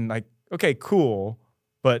and like, okay, cool,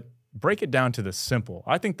 but break it down to the simple.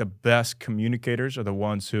 I think the best communicators are the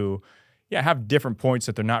ones who, have different points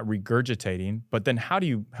that they're not regurgitating, but then how do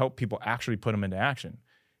you help people actually put them into action?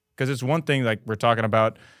 Because it's one thing like we're talking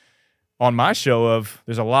about on my show of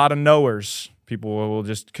there's a lot of knowers. People will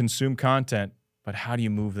just consume content, but how do you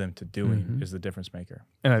move them to doing is the difference maker.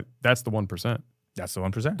 And that's the 1%. That's the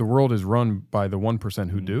 1%. The world is run by the 1%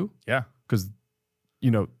 who do. Yeah. Because,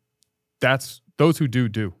 that's those who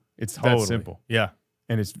do. It's that simple. Yeah.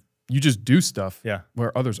 And you just do stuff Yeah.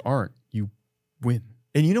 where others aren't. You win.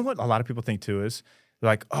 And you know what a lot of people think too is they're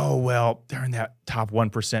like, oh, well, they're in that top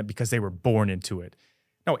 1% because they were born into it.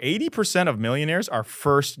 No, 80% of millionaires are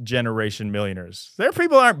first-generation millionaires. There are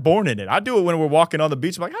people that aren't born in it. I do it when we're walking on the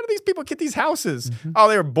beach. I'm like, how do these people get these houses? Oh,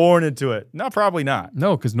 they were born into it. No, probably not.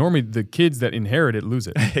 No, because normally the kids that inherit it lose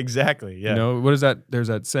it. Exactly, yeah. What is that? There's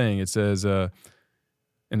that saying. It says, and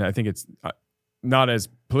I think it's not as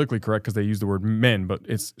politically correct because they use the word men, but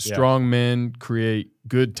it's strong men create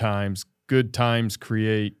good times. Good times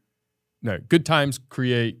create, I'm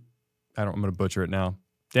going to butcher it now.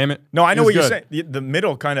 Damn it. No, I know what you're saying. The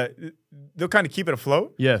middle they'll kind of keep it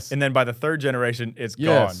afloat. Yes. And then by the third generation, it's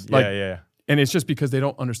gone. Yeah. And it's just because they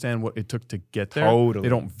don't understand what it took to get there. Totally. They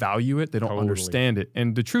don't value it. They don't understand it.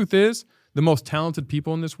 And the truth is, the most talented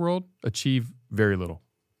people in this world achieve very little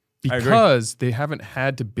because they haven't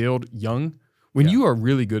had to build young. When you are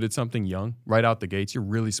really good at something young, right out the gates, you're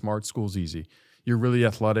really smart. School's easy. You're really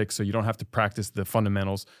athletic, so you don't have to practice the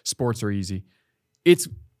fundamentals. Sports are easy. It's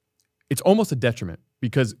almost a detriment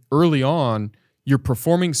because early on, you're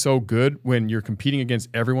performing so good when you're competing against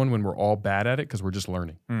everyone when we're all bad at it because we're just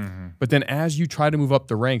learning. But then as you try to move up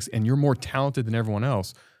the ranks and you're more talented than everyone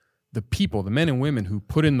else, the people, the men and women who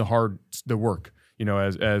put in the work,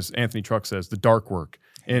 as Anthony Truck says, the dark work,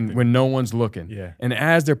 and when no one's looking. Yeah. And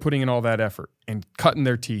as they're putting in all that effort and cutting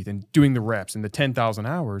their teeth and doing the reps and the 10,000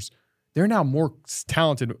 hours, they're now more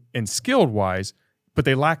talented and skilled-wise, but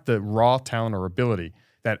they lack the raw talent or ability.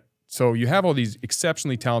 So you have all these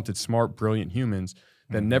exceptionally talented, smart, brilliant humans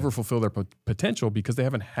that never fulfill their potential because they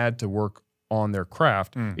haven't had to work on their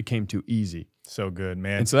craft. It came too easy. So good,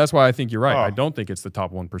 man. And so that's why I think you're right. I don't think it's the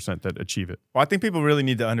top 1% that achieve it. Well, I think people really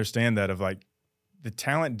need to understand that of like the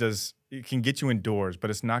talent it can get you indoors, but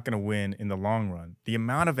it's not going to win in the long run. The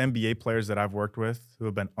amount of NBA players that I've worked with who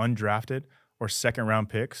have been undrafted or second-round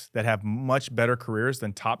picks that have much better careers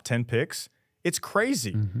than top 10 picks, it's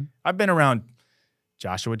crazy. I've been around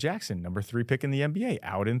Joshua Jackson, number 3 pick in the NBA,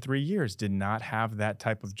 out in 3 years, did not have that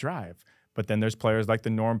type of drive. But then there's players like the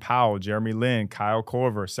Norm Powell, Jeremy Lin, Kyle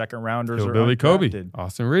Korver, second rounders. Billy Kobe,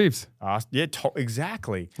 Austin Reeves.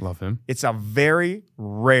 Exactly. Love him. It's a very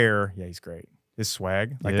rare, he's great. His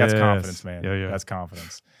swag, that's confidence, man. Yeah. That's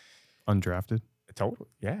confidence. Undrafted. Totally,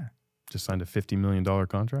 yeah. Just signed a $50 million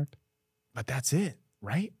contract. But that's it,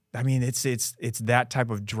 right? I mean, it's that type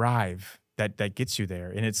of drive that gets you there.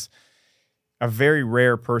 And it's a very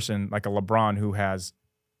rare person like a LeBron who has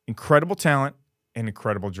incredible talent and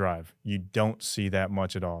incredible drive. You don't see that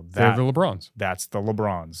much at all. They're the LeBrons. That's the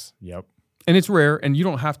LeBrons. Yep. And it's rare, and you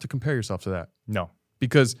don't have to compare yourself to that. No.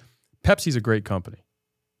 Because Pepsi's a great company.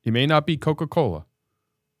 It may not be Coca-Cola,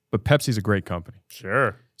 but Pepsi's a great company.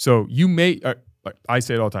 Sure. So you may, I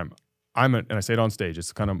say it all the time, and I say it on stage,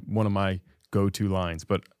 it's kind of one of my go-to lines,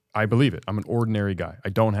 but I believe it. I'm an ordinary guy. I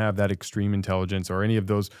don't have that extreme intelligence or any of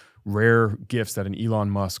those rare gifts that an Elon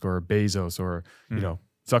Musk or a Bezos or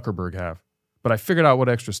Zuckerberg have. But I figured out what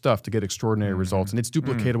extra stuff to get extraordinary results, and it's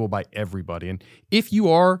duplicatable by everybody. And if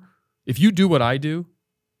you do what I do,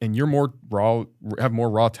 and you're have more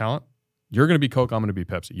raw talent, you're going to be Coke. I'm going to be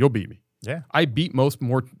Pepsi. You'll beat me. Yeah, I beat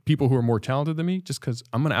more people who are more talented than me just because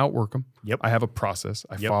I'm going to outwork them. Yep. I have a process.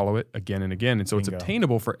 I follow it again and again, and so it's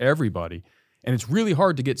obtainable for everybody. And it's really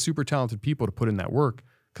hard to get super talented people to put in that work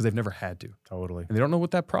because they've never had to. Totally. And they don't know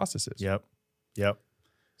what that process is. Yep.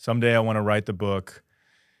 Someday I want to write the book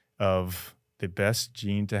of the best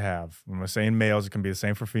gene to have. When I'm saying males, it can be the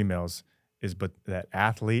same for females, but that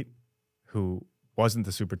athlete who wasn't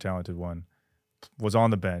the super talented one was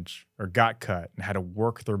on the bench or got cut and had to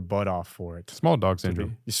work their butt off for it. Small dog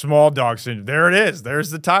syndrome. Small dog syndrome. There it is.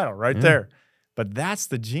 There's the title right there. But that's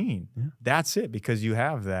the gene. Yeah. That's it because you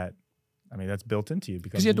have that. I mean, that's built into you.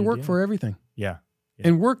 Because you had to work for everything. Yeah.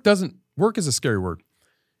 And work is a scary word.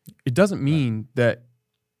 It doesn't mean that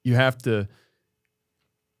you have to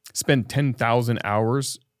spend 10,000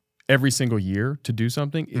 hours every single year to do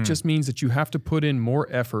something. It just means that you have to put in more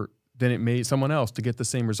effort than it made someone else to get the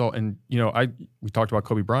same result. And, we talked about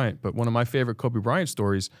Kobe Bryant, but one of my favorite Kobe Bryant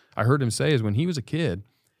stories I heard him say is when he was a kid,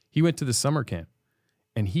 he went to the summer camp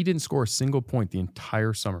and he didn't score a single point the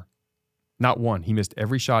entire summer. Not one. He missed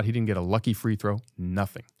every shot. He didn't get a lucky free throw,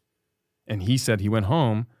 nothing. And he said he went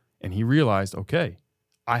home and he realized, okay,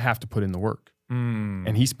 I have to put in the work. Mm.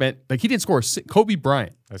 And he spent, like, he didn't score Kobe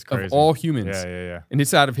Bryant. That's crazy. Of all humans. Yeah. And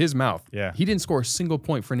it's out of his mouth. Yeah. He didn't score a single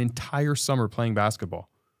point for an entire summer playing basketball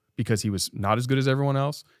because he was not as good as everyone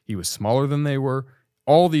else. He was smaller than they were.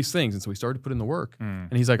 All these things. And so he started to put in the work.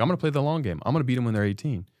 And he's like, I'm going to play the long game. I'm going to beat them when they're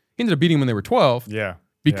 18. He ended up beating them when they were 12. Yeah.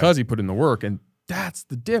 Because he put in the work. And that's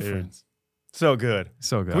the difference. Dude. So good.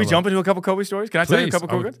 So good. Can we jump into a couple Kobe stories? Can I tell you a couple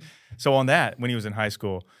Kobe stories? So on that, when he was in high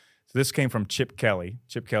school, so this came from Chip Kelly.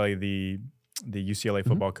 Chip Kelly, the UCLA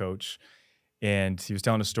football coach. And he was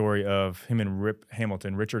telling a story of him and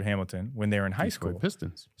Richard Hamilton, when they were in high school.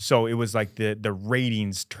 Pistons. So it was like the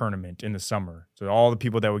ratings tournament in the summer. So all the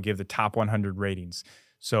people that would give the top 100 ratings.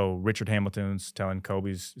 So Richard Hamilton's telling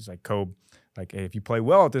Kobe, he's like, Kobe, like, hey, if you play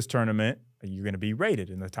well at this tournament, you're going to be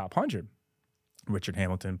rated in the top 100. Richard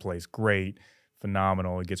Hamilton plays great,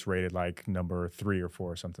 phenomenal. It gets rated like number 3 or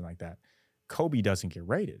 4 or something like that. Kobe doesn't get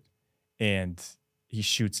rated. And he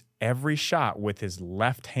shoots every shot with his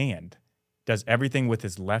left hand, does everything with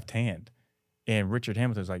his left hand. And Richard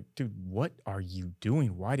Hamilton's like, dude, what are you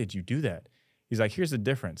doing? Why did you do that? He's like, here's the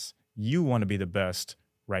difference. You want to be the best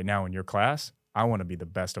right now in your class. I want to be the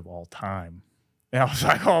best of all time. And I was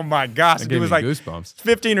like, oh my gosh. He was like goosebumps.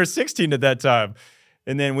 15 or 16 at that time.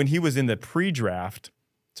 And then when he was in the pre-draft,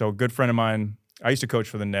 so a good friend of mine, I used to coach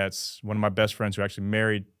for the Nets. One of my best friends who actually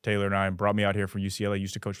married Taylor and I and brought me out here from UCLA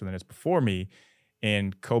used to coach for the Nets before me.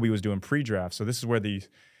 And Kobe was doing pre-draft. So this is where the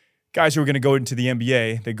guys who are going to go into the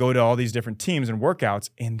NBA, they go to all these different teams and workouts,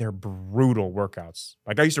 and they're brutal workouts.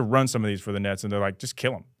 Like, I used to run some of these for the Nets, and they're like, just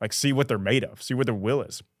kill them. Like, see what they're made of. See what their will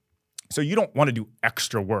is. So you don't want to do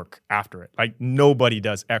extra work after it. Like, nobody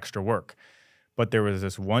does extra work. But there was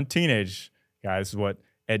this one teenage guy, this is what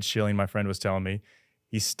Ed Schilling, my friend, was telling me.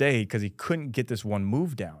 He stayed because he couldn't get this one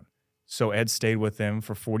move down. So Ed stayed with him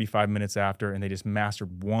for 45 minutes after, and they just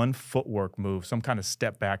mastered one footwork move, some kind of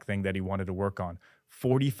step back thing that he wanted to work on.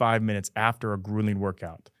 45 minutes after a grueling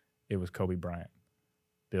workout, it was Kobe Bryant,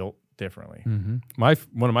 built differently.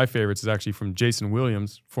 One of my favorites is actually from Jason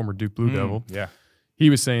Williams, former Duke Blue Devil. Yeah. He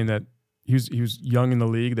was saying that he was young in the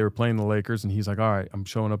league. They were playing the Lakers, and he's like, all right, I'm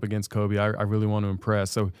showing up against Kobe. I really want to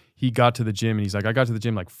impress. So he got to the gym, and he's like, I got to the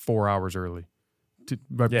gym like 4 hours early.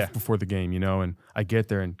 Before the game, and I get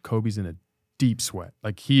there and Kobe's in a deep sweat.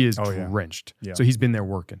 Like, he is drenched. Yeah. So he's been there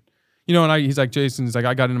working. And he's like, Jason's like,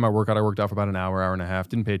 I got into my workout. I worked out for about an hour and a half,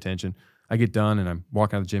 didn't pay attention. I get done and I'm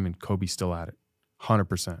walking out of the gym and Kobe's still at it,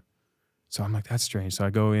 100%. So I'm like, that's strange. So I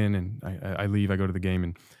go in and I leave. I go to the game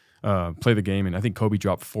and play the game, and I think Kobe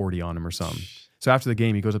dropped 40 on him or something. So after the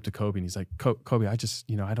game, he goes up to Kobe and he's like, Kobe, I just,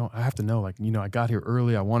 I have to know, like, I got here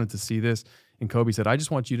early. I wanted to see this. And Kobe said, I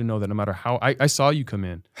just want you to know that no matter how, I saw you come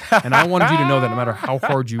in, and I wanted you to know that no matter how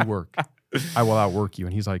hard you work, I will outwork you.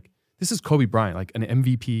 And he's like, this is Kobe Bryant, like an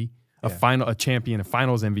MVP, a champion, a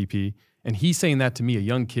finals MVP. And he's saying that to me, a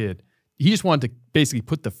young kid. He just wanted to basically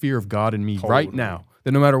put the fear of God in me right now,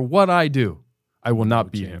 that no matter what I do, I will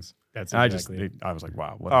not beat him. That's exactly I was like,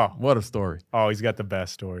 wow, what a story. Oh, he's got the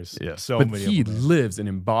best stories. Yeah. So but many. He lives and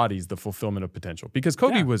embodies the fulfillment of potential. Because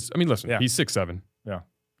Kobe was, listen, he's 6'7". Yeah.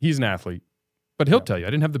 He's an athlete. But he'll tell you, I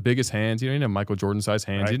didn't have the biggest hands. He didn't have Michael Jordan-sized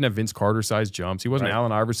hands. Right. He didn't have Vince Carter-sized jumps. He wasn't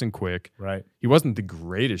Allen Iverson quick. Right. He wasn't the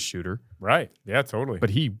greatest shooter. Right. Yeah, totally. But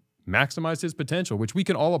he maximized his potential, which we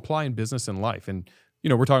can all apply in business and life. And,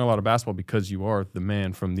 we're talking a lot of basketball because you are the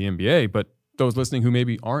man from the NBA. But those listening who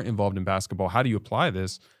maybe aren't involved in basketball, how do you apply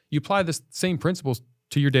this? You apply the same principles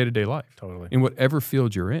to your day-to-day life. Totally. In whatever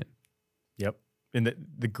field you're in. Yep. And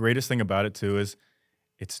the greatest thing about it, too, is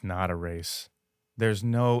it's not a race. There's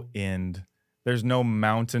no end. There's no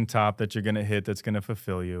mountaintop that you're going to hit that's going to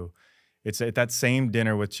fulfill you. It's at that same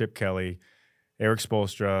dinner with Chip Kelly, Eric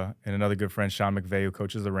Spoelstra, and another good friend, Sean McVay, who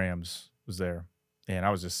coaches the Rams, was there. And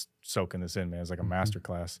I was just soaking this in, man. It was like a master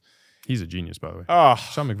class. He's a genius, by the way. Oh,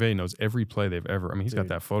 Sean McVay knows every play they've ever. He's got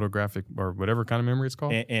that photographic or whatever kind of memory it's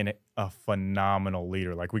called. And a phenomenal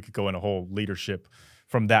leader. Like, we could go in a whole leadership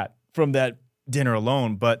from that dinner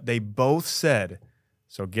alone. But they both said,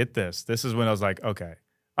 so get this. This is when I was like, okay.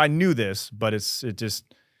 I knew this, but it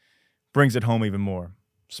just brings it home even more.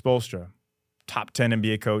 Spoelstra, top 10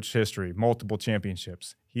 NBA coach history, multiple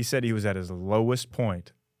championships. He said he was at his lowest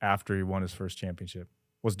point after he won his first championship,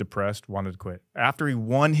 was depressed, wanted to quit. After he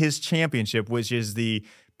won his championship, which is the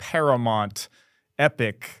paramount,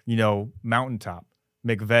 epic, mountaintop,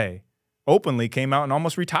 McVay openly came out and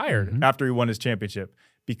almost retired after he won his championship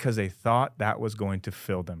because they thought that was going to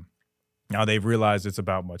fill them. Now they've realized it's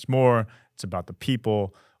about much more. It's about the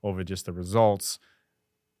people over just the results.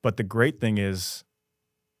 But the great thing is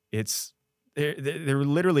there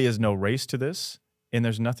literally is no race to this, and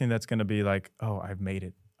there's nothing that's going to be like, oh, I've made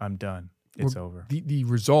it. I'm done. it's over. The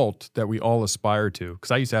result that we all aspire to,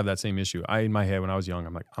 because I used to have that same issue. In my head when I was young,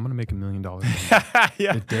 I'm like, I'm going to make $1 million.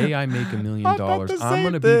 Yeah. The day I make $1 million, I thought the I'm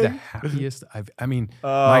going to same be the thing. happiest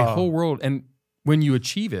my whole world. And when you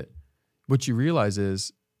achieve it, what you realize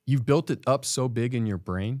is you've built it up so big in your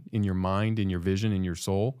brain, in your mind, in your vision, in your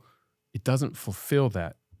soul, it doesn't fulfill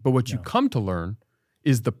that. But what you come to learn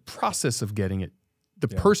is the process of getting it, the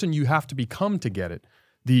person you have to become to get it,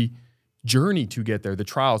 the journey to get there, the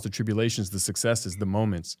trials, the tribulations, the successes, the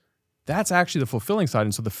moments. That's actually the fulfilling side.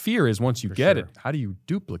 And so the fear is once you get it, how do you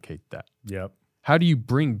duplicate that? Yep. How do you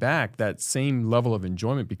bring back that same level of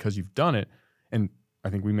enjoyment because you've done it? And I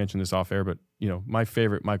think we mentioned this off air, but my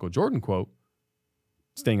favorite Michael Jordan quote,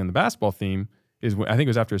 staying on the basketball theme, is I think it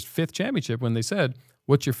was after his 5th championship when they said,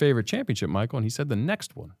 "What's your favorite championship, Michael?" And he said the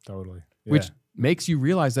next one. Totally. Yeah. Which makes you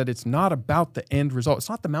realize that it's not about the end result. It's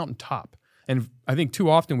not the mountaintop. And I think too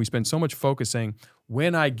often we spend so much focus saying,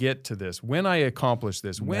 when I get to this, when I accomplish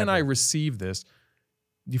this, when I receive this,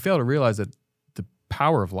 you fail to realize that the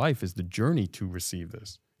power of life is the journey to receive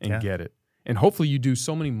this and get it. And hopefully you do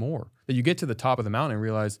so many more that you get to the top of the mountain and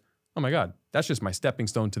realize, oh my God, that's just my stepping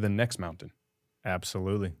stone to the next mountain.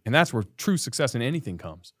 Absolutely. And that's where true success in anything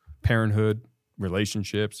comes. Parenthood,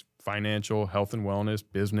 relationships, financial, health and wellness,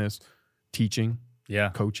 business, teaching,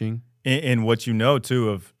 coaching. And what you know, too,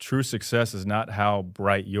 of true success is not how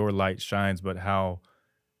bright your light shines, but how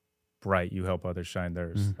bright you help others shine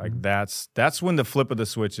theirs. Mm-hmm. Like that's when the flip of the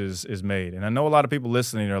switch is made. And I know a lot of people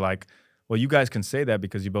listening are like, well, you guys can say that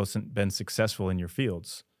because you've both been successful in your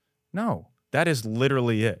fields. No, that is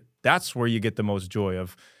literally it. That's where you get the most joy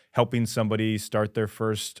of helping somebody start their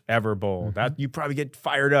first ever bowl. Mm-hmm. That you probably get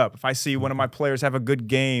fired up. If I see one of my players have a good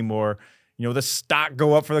game or the stock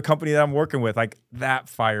go up for the company that I'm working with, like that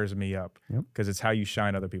fires me up because it's how you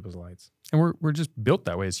shine other people's lights. And we're just built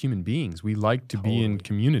that way as human beings. We like to be in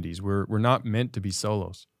communities. We're not meant to be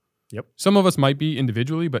solos. Yep. Some of us might be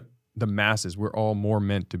individually, but the masses, we're all more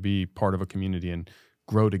meant to be part of a community and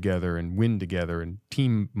grow together and win together and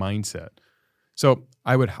team mindset. So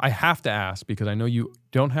I have to ask, because I know you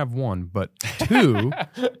don't have one, but 2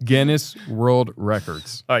 Guinness World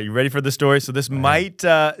Records. All right, you ready for the story? So this might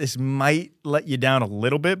let you down a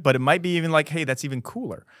little bit, but it might be even like, hey, that's even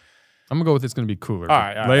cooler. I'm gonna go with it's gonna be cooler. All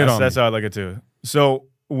right, lay it on. That's how I like it too. So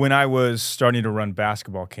when I was starting to run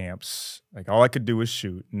basketball camps, like all I could do was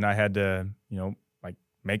shoot, and I had to, like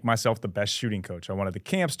make myself the best shooting coach. I wanted the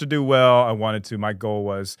camps to do well. My goal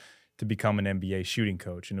was to become an NBA shooting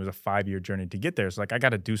coach. And it was a 5-year journey to get there. It's like, I got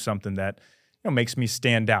to do something that, makes me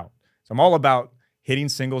stand out. So I'm all about hitting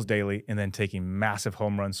singles daily and then taking massive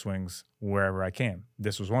home run swings wherever I can.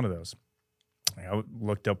 This was one of those. I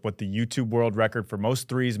looked up what the YouTube world record for most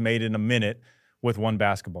threes made in a minute with one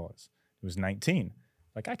basketball is. It was 19.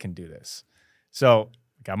 Like, I can do this. So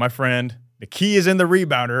I got my friend. The key is in the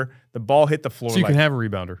rebounder. The ball hit the floor. So you can have a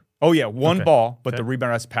rebounder. Oh, yeah, one ball, but the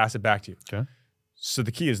rebounder has to pass it back to you. Okay. So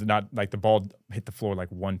the key is not like the ball hit the floor like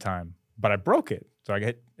one time, but I broke it. So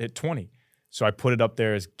I hit 20. So I put it up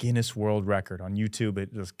there as Guinness World Record on YouTube.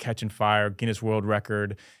 It was catching fire, Guinness World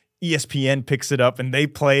Record. ESPN picks it up and they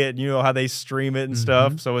play it. You know how they stream it and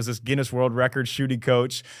stuff. So it was this Guinness World Record shooting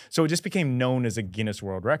coach. So it just became known as a Guinness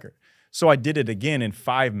World Record. So I did it again in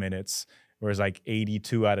 5 minutes, where it was like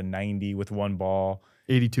 82 out of 90 with one ball.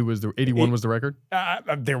 81 was the record?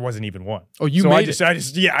 There wasn't even one. Oh, you made it. I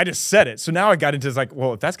just said it. So now I got into this like,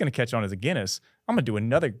 well, if that's going to catch on as a Guinness, I'm going to do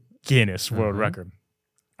another Guinness World Record.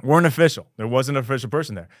 Weren't official. There wasn't an official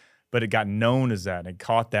person there, but it got known as that and it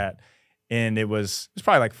caught that. And it was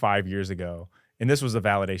probably like 5 years ago. And this was a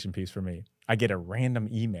validation piece for me. I get a random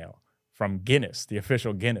email from Guinness, the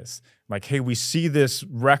official Guinness. Like, hey, we see this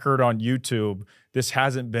record on YouTube. This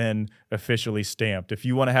hasn't been officially stamped. If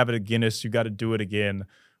you want to have it at Guinness, you got to do it again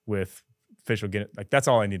with official Guinness. Like, that's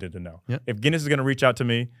all I needed to know. Yep. If Guinness is going to reach out to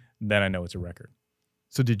me, then I know it's a record.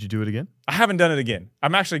 So did you do it again? I haven't done it again.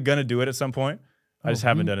 I'm actually going to do it at some point. I just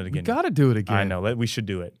haven't done it again. You got to do it again. I know. We should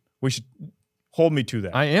do it. We should hold me to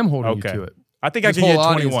that. I am holding you to it. I think I can get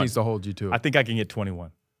 21. Needs to hold you to it. I think I can get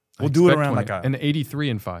 21. We'll do it around 20, like an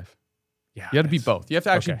 83 and 5. Yeah, you have to beat both. You have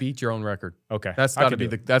to actually beat your own record. Okay, that's got to be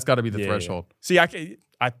the threshold. Yeah.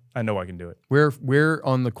 See, I know I can do it. Where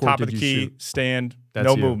on the court top of the key, shoot? stand,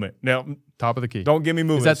 no movement. No, top of the key. Don't give me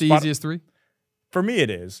movement. Is that the easiest three? For me, it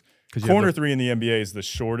is. Corner three in the NBA is the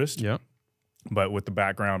shortest. Yeah, but with the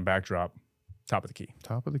backdrop, top of the key.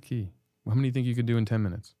 Top of the key. How many do you think you could do in 10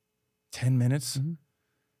 minutes? 10 minutes? Mm-hmm.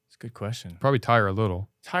 It's a good question. Probably tire a little.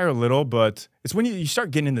 But it's when you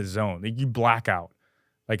start getting in the zone. Like, you black out.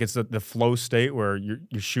 Like, it's the flow state where you're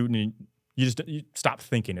shooting and you stop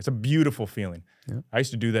thinking. It's a beautiful feeling. Yeah. I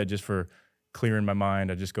used to do that just for clearing my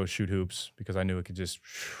mind, I'd just go shoot hoops because I knew it could just,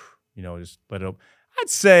 just let it up. I'd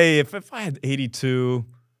say if I had 82,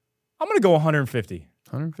 I'm going to go 150.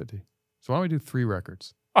 150. So why don't we do 3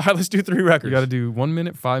 records? All right, let's do 3 records. You got to do 1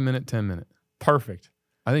 minute, 5 minute, 10 minute. Perfect.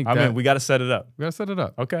 I think we got to set it up. We got to set it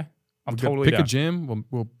up. Okay. I'm totally pick down. a gym.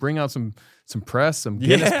 We'll bring out some press, some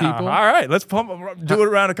Guinness people. All right, let's do it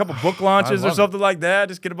around a couple book launches or something like that.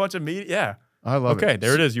 Just get a bunch of media. Yeah. I love it. Okay,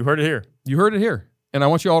 there it is. You heard it here. You heard it here. And I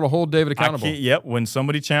want you all to hold David accountable. Yep. When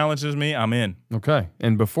somebody challenges me, I'm in. Okay.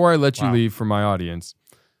 And before I let you leave for my audience,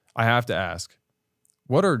 I have to ask,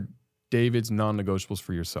 what are David's non-negotiables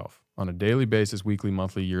for yourself on a daily basis, weekly,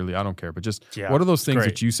 monthly, yearly? I don't care. But just what are those things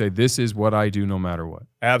that you say, this is what I do no matter what?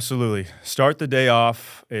 Absolutely. Start the day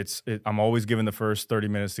off. I'm always giving the first 30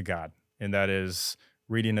 minutes to God. And that is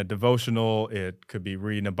reading a devotional. It could be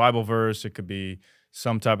reading a Bible verse. It could be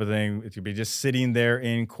some type of thing. It could be just sitting there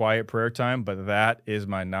in quiet prayer time. But that is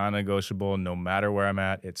my non-negotiable. No matter where I'm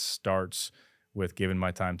at, it starts with giving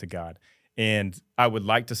my time to God. And I would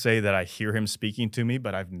like to say that I hear him speaking to me,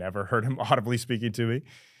 but I've never heard him audibly speaking to me.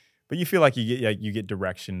 But you feel like you get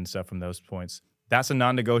direction and stuff from those points. That's a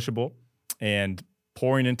non-negotiable. And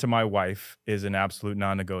pouring into my wife is an absolute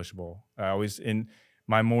non-negotiable. I always, in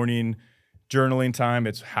my morning journaling time,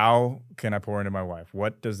 it's how can I pour into my wife?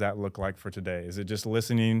 What does that look like for today? Is it just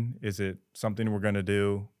listening? Is it something we're going to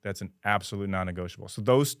do? That's an absolute non-negotiable. So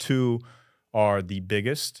those 2 are the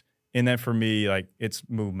biggest. And then for me, like, it's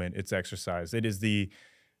movement, it's exercise. I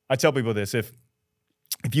tell people this, if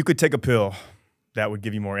you could take a pill that would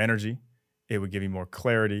give you more energy, it would give you more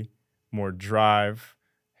clarity, more drive,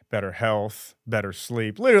 better health, better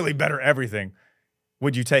sleep, literally better everything,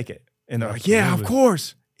 would you take it? And they're like, yeah, of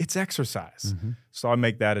course, it's exercise. Mm-hmm. So I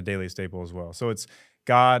make that a daily staple as well. So it's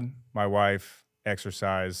God, my wife,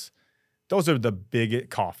 exercise. Those are the biggest,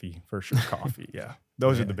 coffee, for sure, coffee, yeah.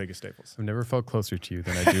 Those are the biggest staples. I've never felt closer to you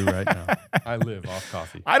than I do right now. I live off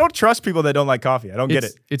coffee. I don't trust people that don't like coffee. I don't get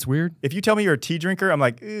it. It's weird. If you tell me you're a tea drinker, I'm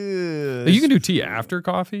like, you can do tea after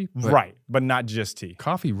coffee. Right, but not just tea.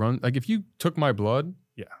 Coffee like if you took my blood,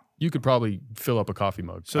 you could probably fill up a coffee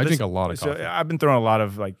mug. So I drink a lot of coffee. So I've been throwing a lot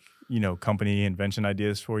of company invention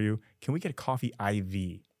ideas for you. Can we get a coffee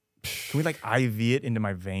IV? Can we IV it into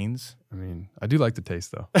my veins? I mean, I do like the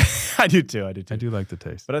taste though. I do too. I do like the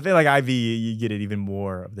taste. But I feel like IV, you get it even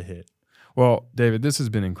more of the hit. Well, David, this has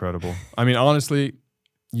been incredible. I mean, honestly,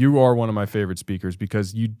 you are one of my favorite speakers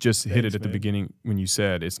because you just hit it at the beginning when you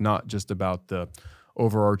said it's not just about the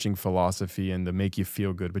overarching philosophy and the make you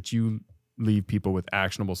feel good, but you leave people with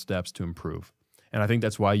actionable steps to improve. And I think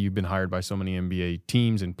that's why you've been hired by so many NBA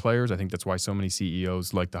teams and players. I think that's why so many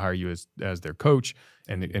CEOs like to hire you as their coach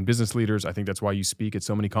and business leaders. I think that's why you speak at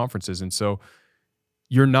so many conferences. And so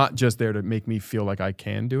you're not just there to make me feel like I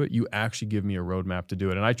can do it. You actually give me a roadmap to do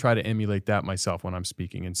it. And I try to emulate that myself when I'm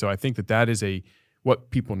speaking. And so I think that is what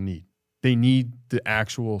people need. They need the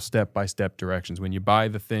actual step-by-step directions. When you buy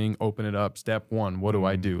the thing, open it up, step 1, what do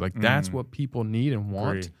I do? That's what people need and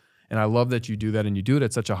want. Agreed. And I love that you do that, and you do it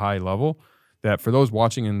at such a high level that for those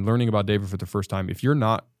watching and learning about David for the first time, if you're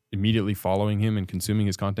not immediately following him and consuming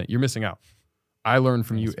his content, you're missing out. I learn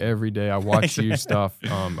from you every day. I watch your stuff.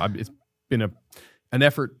 It's been an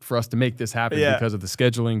effort for us to make this happen because of the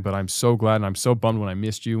scheduling, but I'm so glad, and I'm so bummed when I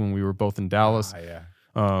missed you when we were both in Dallas.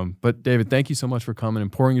 But David, thank you so much for coming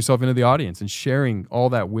and pouring yourself into the audience and sharing all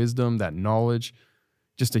that wisdom, that knowledge.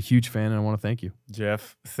 Just a huge fan, and I want to thank you.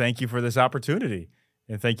 Jeff, thank you for this opportunity.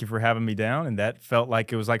 And thank you for having me down. And that felt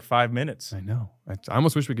like it was like 5 minutes. I know. I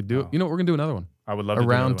almost wish we could do it. You know what? We're going to do another one. I would love to do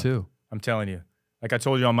round 2. I'm telling you. Like I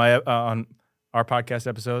told you on my on our podcast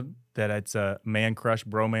episode that it's a man crush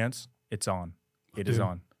bromance. It's on. It is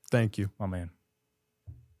on. Thank you. My man.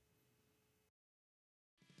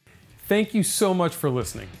 Thank you so much for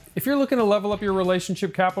listening. If you're looking to level up your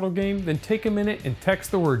relationship capital game, then take a minute and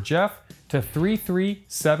text the word Jeff to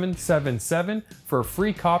 33777 for a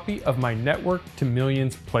free copy of my Network to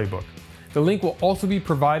Millions playbook. The link will also be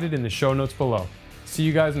provided in the show notes below. See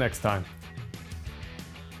you guys next time.